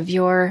part of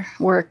your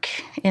work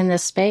in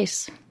this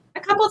space? A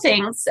couple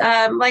things.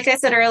 Like I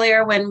said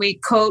earlier, when we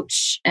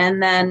coach,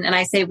 and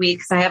I say we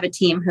because I have a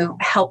team who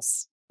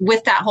helps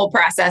with that whole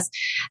process.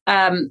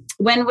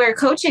 When we're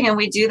coaching and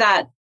we do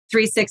that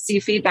 360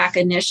 feedback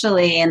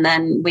initially, and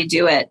then we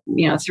do it,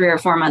 3 or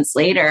 4 months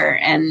later,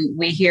 and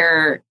we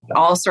hear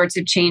all sorts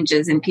of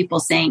changes and people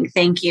saying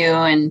thank you.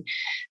 And,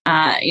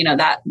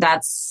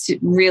 that's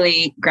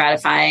really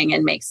gratifying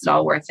and makes it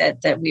all worth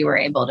it that we were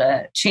able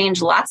to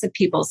change lots of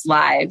people's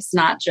lives,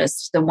 not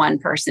just the one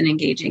person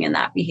engaging in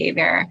that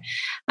behavior.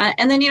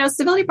 And then,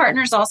 Civility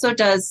Partners also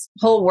does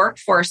whole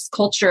workforce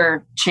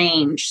culture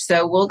change.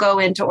 So we'll go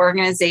into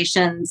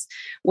organizations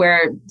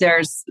where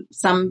there's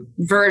some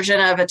version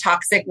of a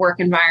toxic work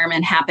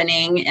environment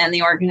happening and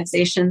the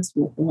organization's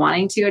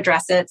wanting to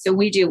address it. So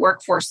we do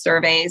workforce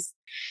surveys.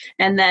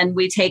 And then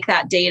we take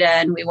that data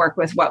and we work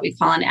with what we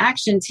call an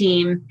action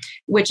team,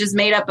 which is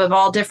made up of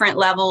all different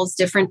levels,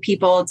 different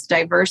people. It's a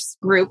diverse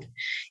group.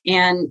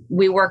 And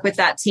we work with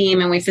that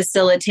team and we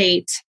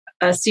facilitate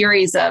a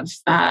series of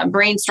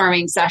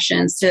brainstorming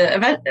sessions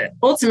to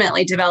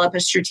ultimately develop a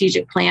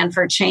strategic plan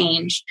for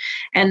change.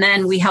 And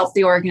then we help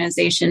the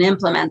organization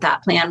implement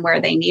that plan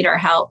where they need our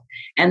help.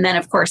 And then,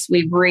 of course,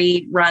 we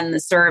rerun the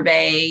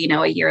survey,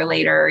 a year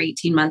later,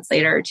 18 months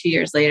later, 2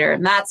 years later.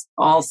 And that's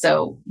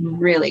also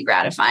really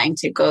gratifying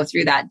to go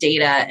through that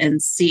data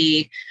and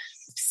see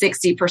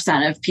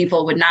 60% of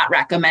people would not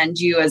recommend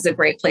you as a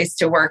great place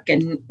to work.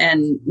 And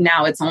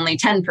now it's only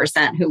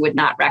 10% who would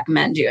not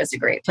recommend you as a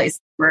great place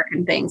to work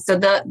and things. So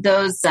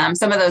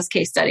some of those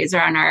case studies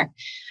are on our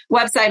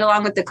website,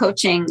 along with the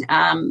coaching,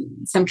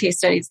 some case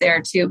studies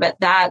there too. But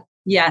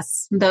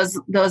yes, those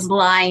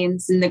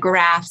lines and the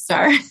graphs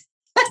are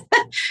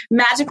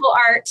magical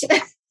art.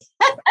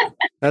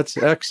 That's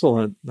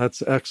excellent.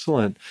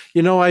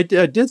 I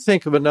did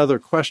think of another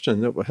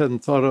question that we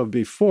hadn't thought of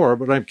before,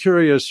 but I'm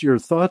curious your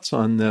thoughts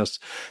on this.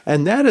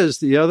 And that is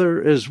the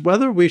other is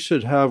whether we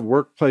should have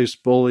workplace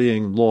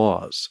bullying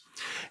laws.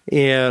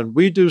 And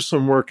we do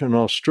some work in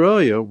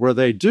Australia where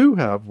they do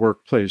have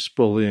workplace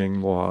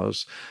bullying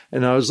laws.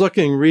 And I was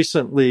looking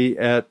recently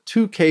at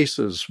 2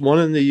 cases, one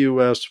in the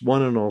U.S.,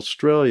 one in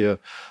Australia,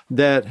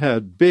 that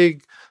had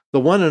the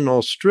one in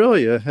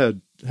Australia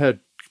had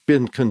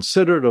been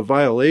considered a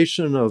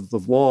violation of the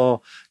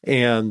law,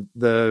 and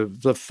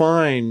the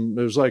fine,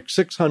 there's like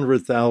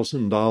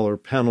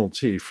 $600,000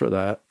 penalty for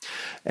that.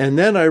 And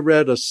then I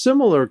read a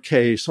similar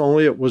case,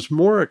 only it was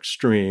more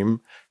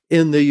extreme,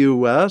 in the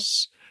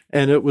U.S.,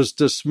 and it was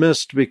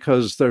dismissed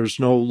because there's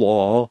no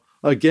law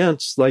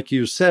against, like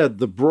you said,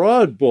 the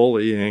broad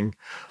bullying.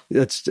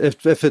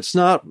 If it's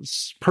not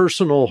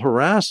personal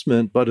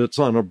harassment, but it's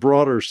on a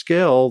broader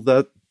scale,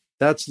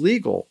 that's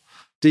legal.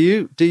 Do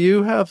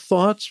you have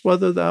thoughts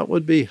whether that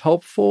would be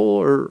helpful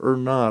or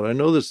not? I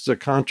know this is a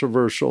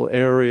controversial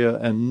area,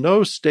 and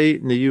no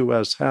state in the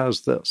U.S.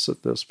 has this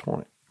at this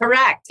point.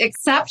 Correct,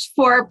 except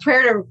for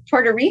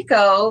Puerto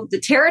Rico, the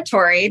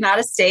territory, not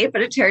a state,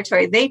 but a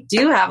territory. They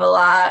do have a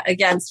law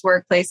against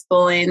workplace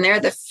bullying. They're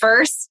the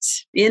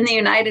first in the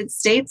United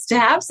States to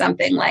have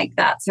something like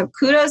that. So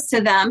kudos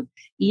to them.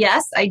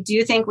 Yes, I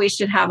do think we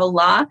should have a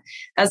law.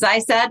 As I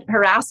said,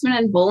 harassment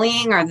and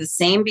bullying are the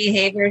same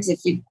behaviors.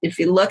 If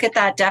you look at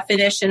that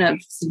definition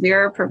of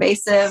severe or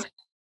pervasive,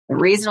 a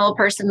reasonable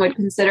person would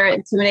consider it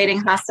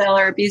intimidating, hostile,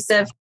 or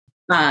abusive.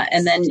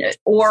 And then,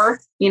 or,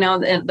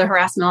 the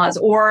harassment laws,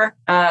 or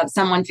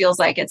someone feels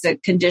like it's a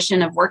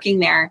condition of working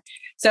there.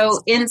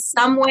 So in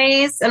some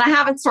ways, and I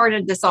haven't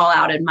sorted this all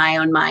out in my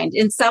own mind,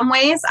 in some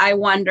ways, I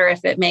wonder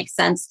if it makes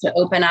sense to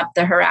open up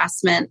the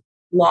harassment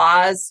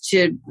laws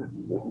to,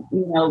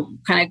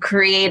 kind of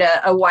create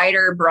a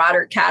wider,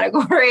 broader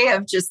category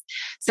of just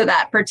so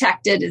that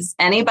protected is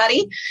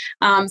anybody.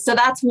 So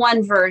that's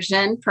one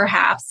version,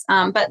 perhaps.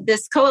 But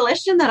this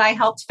coalition that I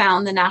helped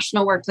found, the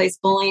National Workplace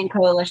Bullying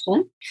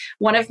Coalition,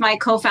 one of my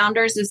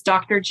co-founders is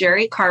Dr.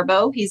 Jerry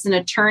Carbo. He's an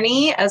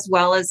attorney as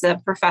well as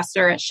a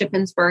professor at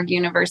Shippensburg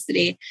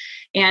University.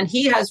 And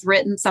he has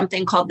written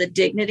something called the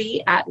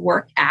Dignity at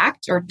Work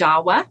Act, or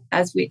DAWA,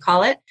 as we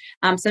call it.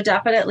 So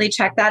definitely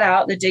check that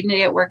out, the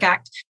Dignity at Work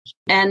Act.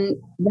 And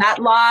that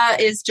law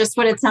is just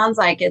what it sounds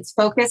like. It's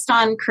focused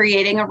on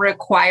creating a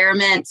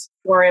requirement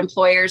for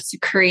employers to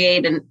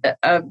create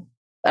a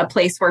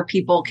place where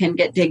people can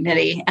get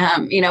dignity,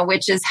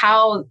 which is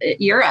how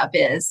Europe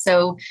is.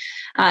 So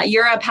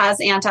Europe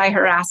has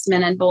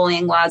anti-harassment and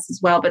bullying laws as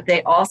well, but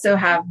they also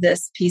have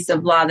this piece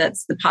of law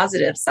that's the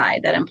positive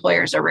side, that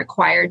employers are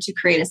required to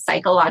create a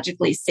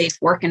psychologically safe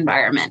work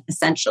environment,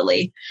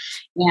 essentially.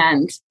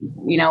 And,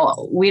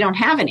 we don't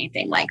have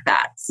anything like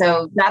that.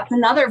 So that's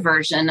another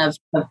version of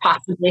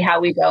possibly how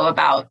we go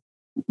about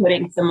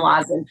putting some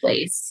laws in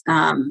place,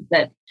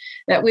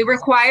 that we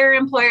require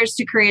employers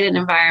to create an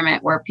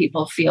environment where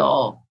people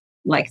feel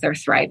like they're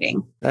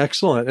thriving.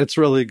 Excellent. It's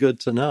really good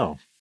to know.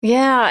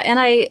 Yeah.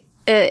 And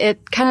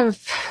it kind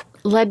of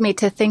led me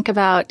to think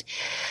about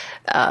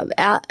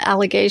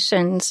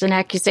allegations and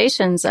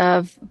accusations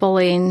of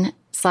bullying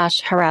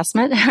 /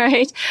 harassment,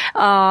 right?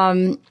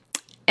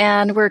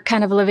 And we're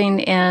kind of living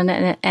in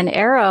an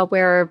era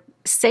where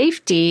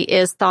safety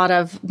is thought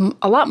of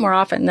a lot more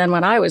often than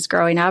when I was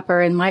growing up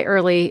or in my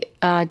early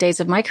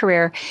days of my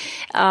career.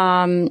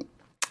 And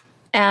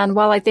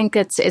while I think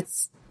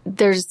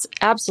there's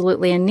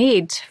absolutely a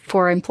need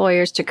for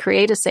employers to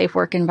create a safe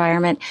work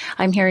environment,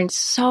 I'm hearing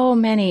so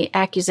many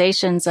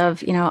accusations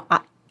of,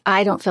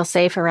 I don't feel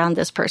safe around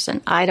this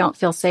person. I don't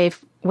feel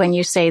safe when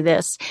you say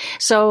this.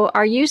 So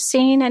are you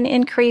seeing an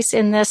increase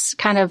in this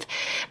kind of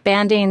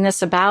bandying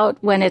this about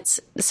when it's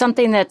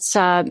something that's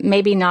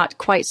maybe not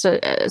quite so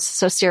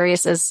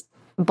serious as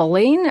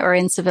bullying or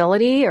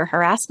incivility or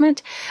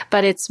harassment,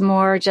 but it's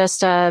more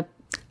just a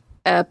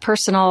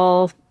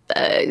personal,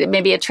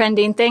 maybe a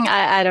trending thing?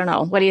 I don't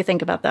know. What do you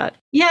think about that?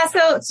 Yeah,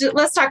 so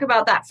let's talk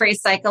about that phrase,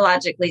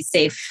 psychologically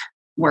safe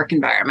work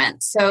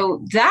environment.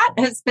 So that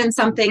has been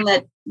something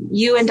that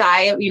you and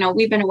I,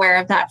 we've been aware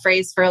of that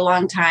phrase for a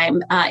long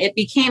time. It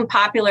became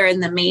popular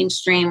in the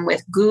mainstream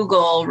with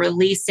Google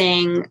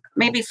releasing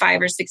maybe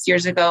 5 or 6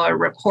 years ago a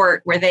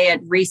report where they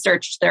had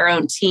researched their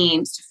own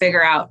teams to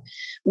figure out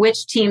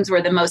which teams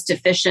were the most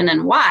efficient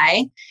and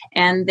why.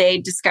 And they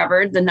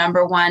discovered the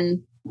number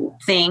one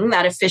thing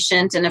that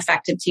efficient and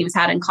effective teams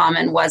had in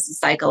common was a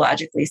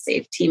psychologically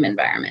safe team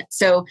environment.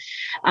 So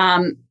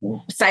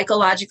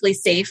psychologically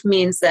safe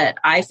means that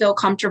I feel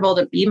comfortable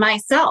to be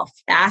myself,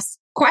 ask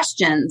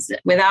questions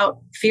without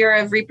fear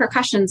of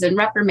repercussions and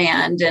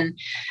reprimand.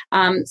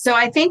 And so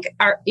I think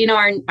our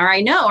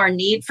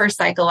need for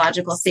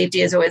psychological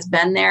safety has always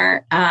been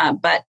there,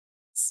 but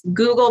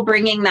Google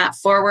bringing that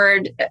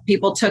forward,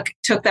 people took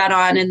that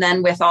on. And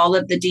then with all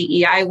of the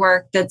DEI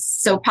work that's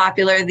so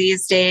popular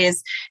these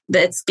days,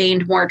 that's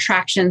gained more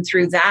traction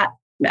through that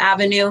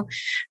avenue,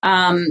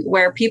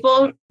 where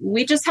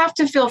we just have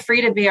to feel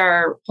free to be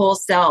our whole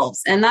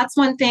selves. And that's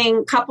one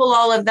thing, couple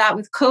all of that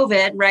with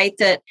COVID, right?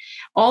 That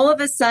all of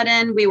a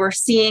sudden we were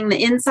seeing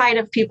the inside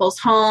of people's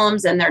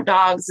homes and their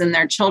dogs and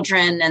their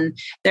children, and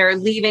they're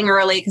leaving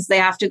early because they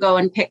have to go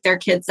and pick their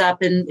kids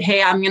up. And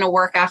hey, I'm going to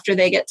work after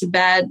they get to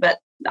bed, but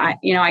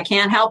I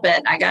can't help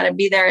it. I got to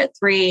be there at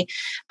 3.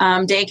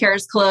 Daycare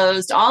is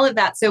closed, all of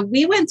that. So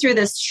we went through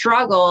this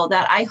struggle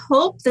that I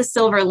hope the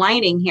silver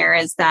lining here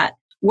is that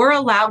we're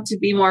allowed to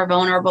be more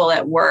vulnerable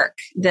at work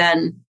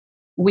than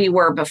we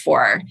were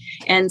before.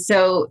 And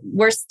so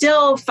we're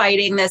still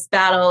fighting this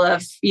battle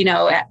of,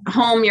 at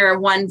home, you're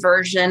one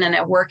version and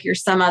at work, you're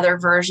some other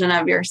version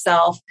of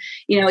yourself.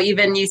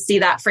 Even you see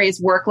that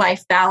phrase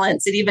work-life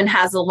balance. It even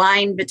has a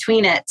line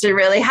between it to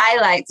really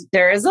highlight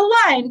there is a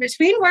line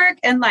between work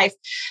and life.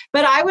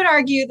 But I would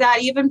argue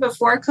that even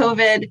before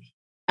COVID,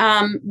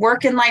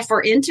 work and life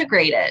were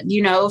integrated.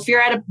 If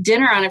you're at a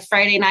dinner on a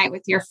Friday night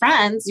with your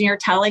friends, and you're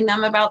telling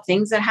them about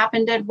things that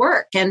happened at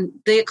work, and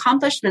the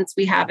accomplishments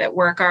we have at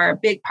work are a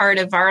big part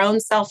of our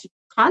own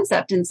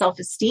self-concept and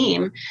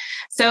self-esteem.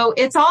 So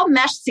it's all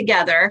meshed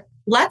together.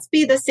 Let's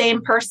be the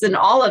same person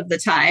all of the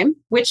time,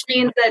 which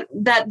means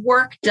that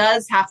work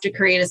does have to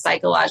create a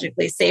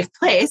psychologically safe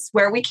place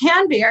where we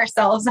can be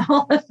ourselves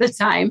all of the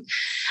time.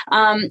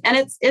 And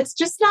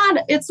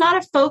it's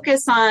not a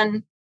focus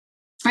on,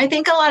 I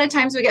think a lot of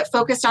times we get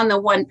focused on the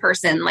one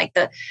person, like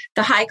the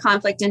high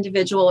conflict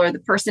individual or the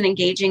person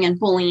engaging in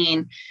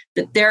bullying,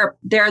 that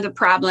they're the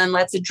problem.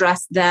 Let's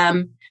address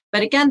them.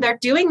 But again, they're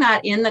doing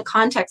that in the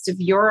context of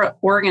your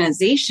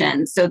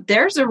organization. So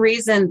there's a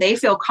reason they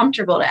feel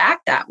comfortable to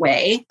act that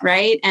way,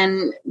 right?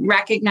 And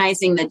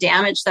recognizing the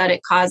damage that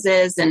it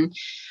causes. And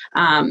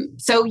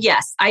so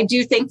yes, I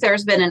do think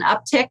there's been an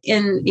uptick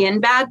in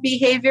bad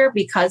behavior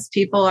because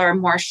people are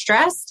more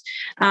stressed,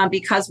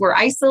 because we're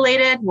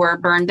isolated, we're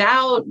burned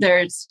out.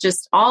 There's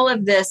just all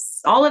of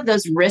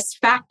those risk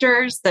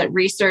factors that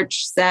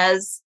research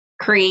says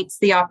creates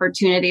the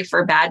opportunity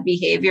for bad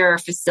behavior or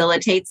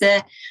facilitates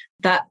it,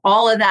 that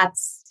all of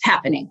that's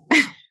happening.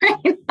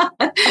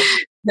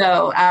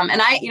 So,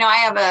 and I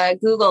have a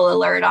Google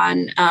alert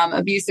on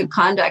abusive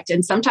conduct,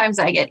 and sometimes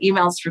I get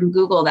emails from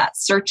Google that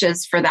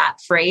searches for that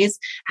phrase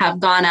have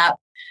gone up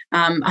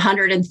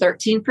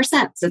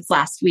 113% since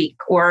last week,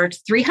 or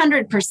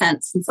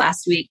 300% since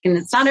last week. And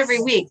it's not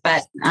every week,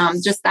 but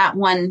just that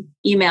one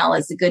email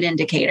is a good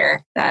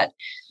indicator that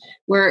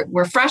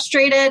we're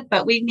frustrated,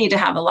 but we need to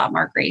have a lot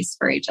more grace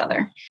for each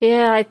other.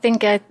 Yeah, I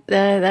think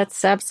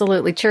that's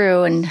absolutely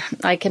true. And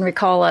I can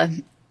recall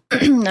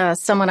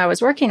someone I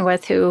was working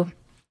with who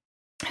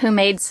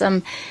made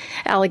some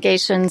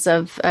allegations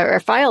of, or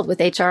filed with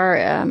HR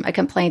a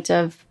complaint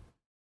of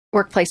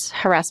workplace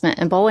harassment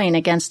and bullying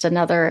against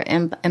another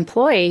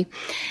employee.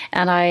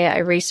 And I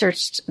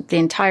researched the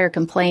entire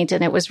complaint,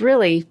 and it was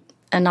really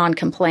a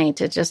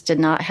non-complaint. It just did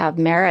not have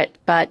merit.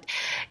 But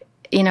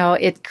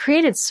it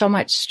created so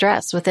much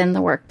stress within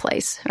the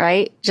workplace,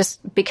 right?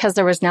 Just because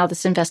there was now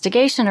this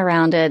investigation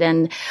around it,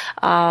 and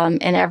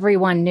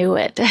everyone knew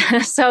it.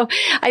 So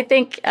I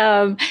think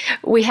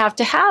we have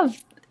to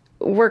have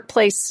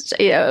workplace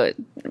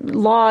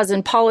laws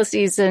and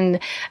policies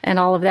and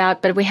all of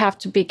that, but we have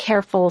to be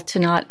careful to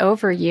not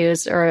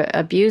overuse or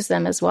abuse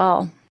them as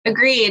well.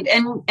 Agreed.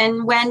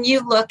 And when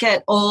you look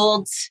at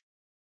old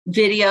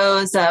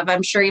videos of,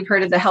 I'm sure you've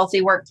heard of the Healthy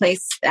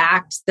Workplace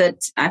Act, that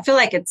I feel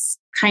like it's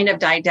kind of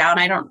died down.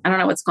 I don't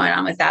know what's going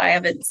on with that. I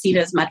haven't seen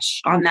as much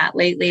on that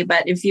lately,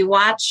 but if you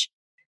watch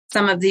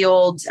some of the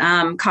old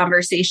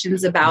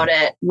conversations about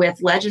it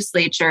with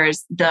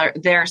legislatures,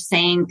 they're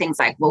saying things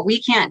like, well,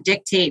 we can't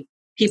dictate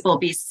people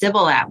be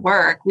civil at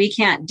work. We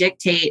can't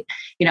dictate,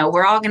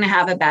 we're all going to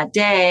have a bad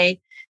day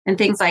and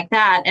things like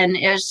that. And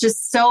it's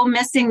just so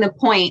missing the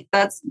point.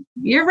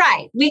 You're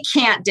right. We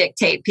can't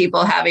dictate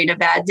people having a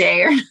bad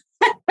day.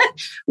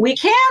 We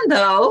can,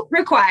 though,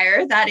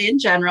 require that in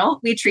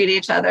general, we treat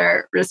each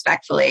other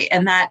respectfully,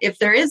 and that if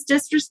there is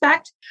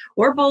disrespect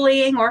or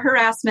bullying or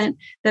harassment,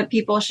 that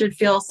people should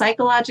feel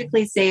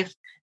psychologically safe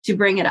to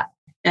bring it up.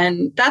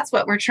 And that's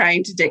what we're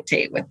trying to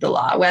dictate with the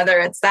law, whether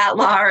it's that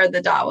law or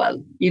the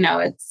DAWA.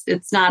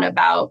 It's not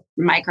about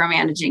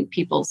micromanaging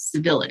people's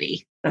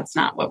civility. That's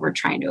not what we're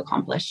trying to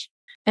accomplish.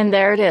 And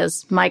there it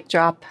is, mic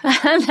drop.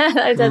 That's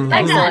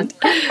excellent.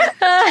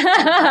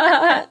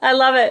 I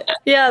love it.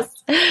 Yes.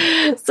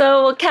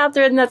 So, well,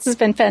 Catherine, this has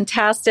been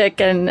fantastic.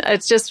 And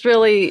it's just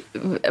really,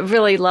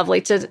 really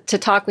lovely to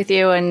talk with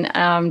you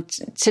and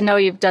to know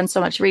you've done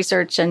so much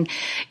research and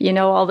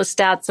all the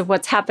stats of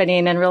what's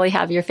happening and really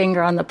have your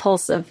finger on the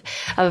pulse of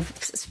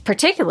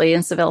particularly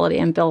incivility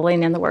and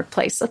bullying in the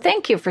workplace. So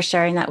thank you for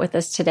sharing that with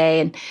us today.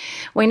 And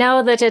we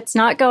know that it's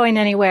not going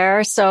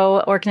anywhere.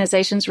 So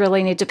organizations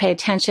really need to pay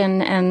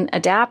attention and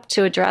adapt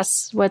to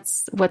address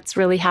what's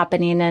really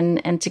happening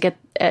and to get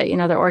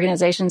their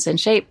organizations in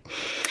shape.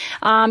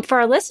 For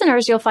our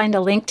listeners, you'll find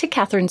a link to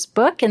Catherine's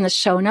book in the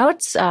show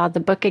notes.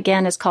 The book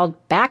again is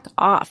called Back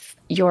Off: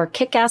 Your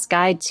Kick-Ass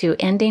Guide to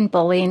Ending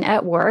Bullying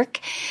at Work.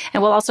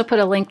 And we'll also put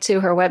a link to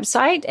her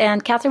website.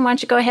 And Catherine, why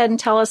don't you go ahead and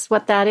tell us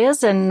what that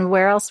is and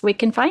where else we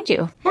can find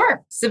you?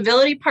 Sure.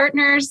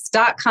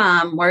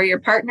 CivilityPartners.com. We're your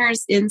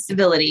partners in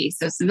civility.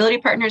 So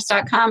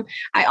CivilityPartners.com.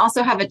 I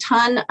also have a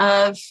ton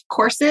of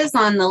courses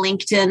on the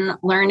LinkedIn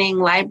Learning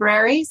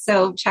Library.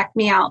 So check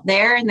me out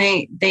there. And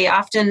they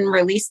often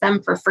release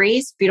them for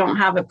free. So if you don't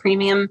have a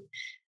premium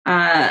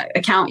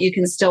account, you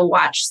can still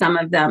watch some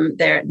of them.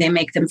 They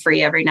make them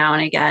free every now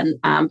and again.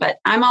 But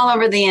I'm all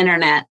over the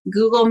internet.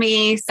 Google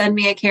me, send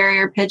me a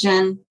carrier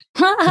pigeon.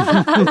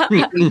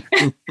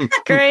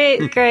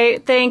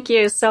 Great. Thank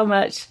you so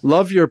much.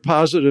 Love your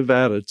positive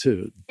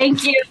attitude.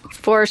 Thank you.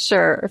 For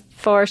sure.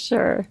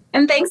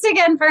 And thanks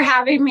again for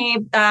having me.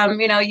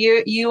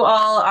 You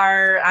all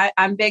are,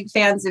 I'm big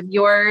fans of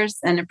yours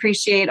and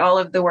appreciate all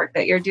of the work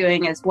that you're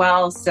doing as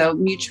well. So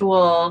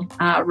mutual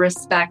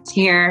respect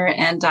here,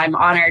 and I'm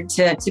honored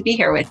to be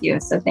here with you.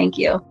 So thank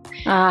you.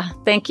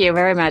 Thank you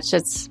very much.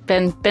 It's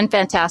been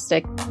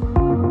fantastic.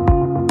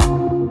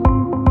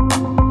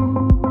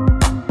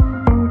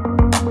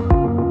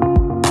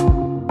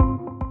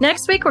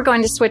 Next week, we're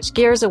going to switch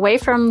gears away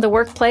from the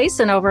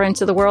workplace and over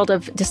into the world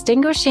of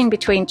distinguishing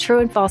between true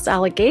and false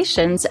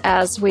allegations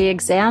as we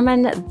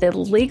examine the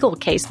legal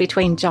case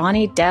between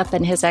Johnny Depp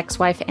and his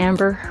ex-wife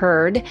Amber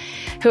Heard,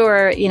 who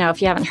are,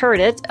 if you haven't heard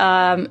it,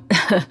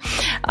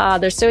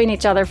 they're suing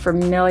each other for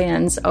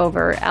millions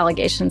over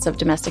allegations of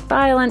domestic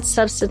violence,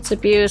 substance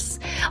abuse,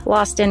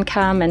 lost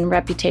income, and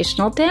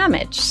reputational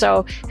damage.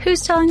 So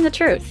who's telling the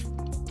truth?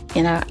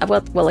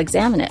 we'll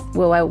examine it.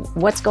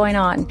 What's going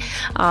on?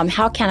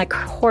 How can a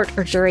court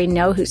or jury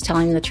know who's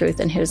telling the truth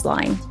and who's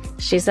lying?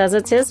 She says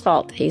it's his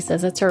fault. He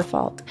says it's her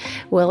fault.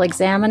 We'll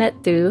examine it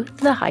through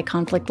the high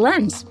conflict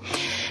lens.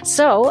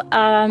 So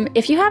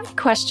if you have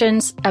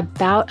questions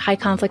about high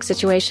conflict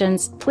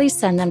situations, please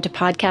send them to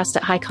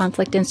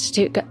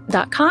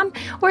podcast@highconflictinstitute.com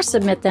or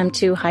submit them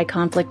to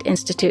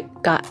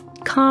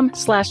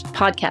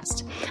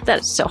highconflictinstitute.com/podcast. That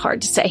is so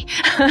hard to say.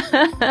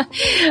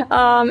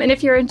 And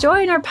if you're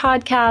enjoying our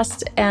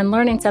podcast and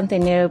learning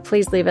something new,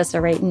 please leave us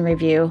a rate and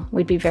review.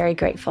 We'd be very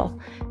grateful.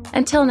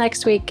 Until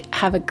next week,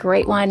 have a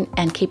great one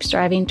and keep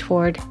striving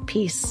toward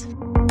peace.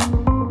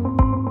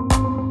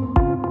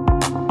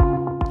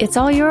 It's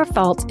All Your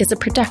Fault is a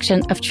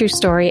production of True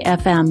Story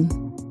FM.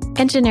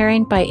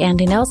 Engineering by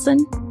Andy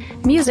Nelson.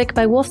 Music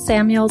by Wolf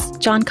Samuels,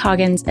 John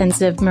Coggins, and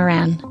Ziv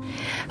Moran.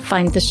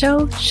 Find the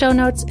show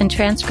notes, and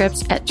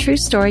transcripts at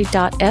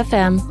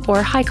truestory.fm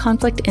or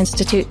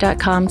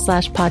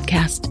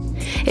highconflictinstitute.com/podcast.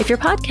 If your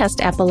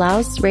podcast app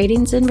allows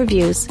ratings and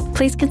reviews,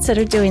 please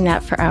consider doing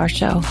that for our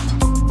show.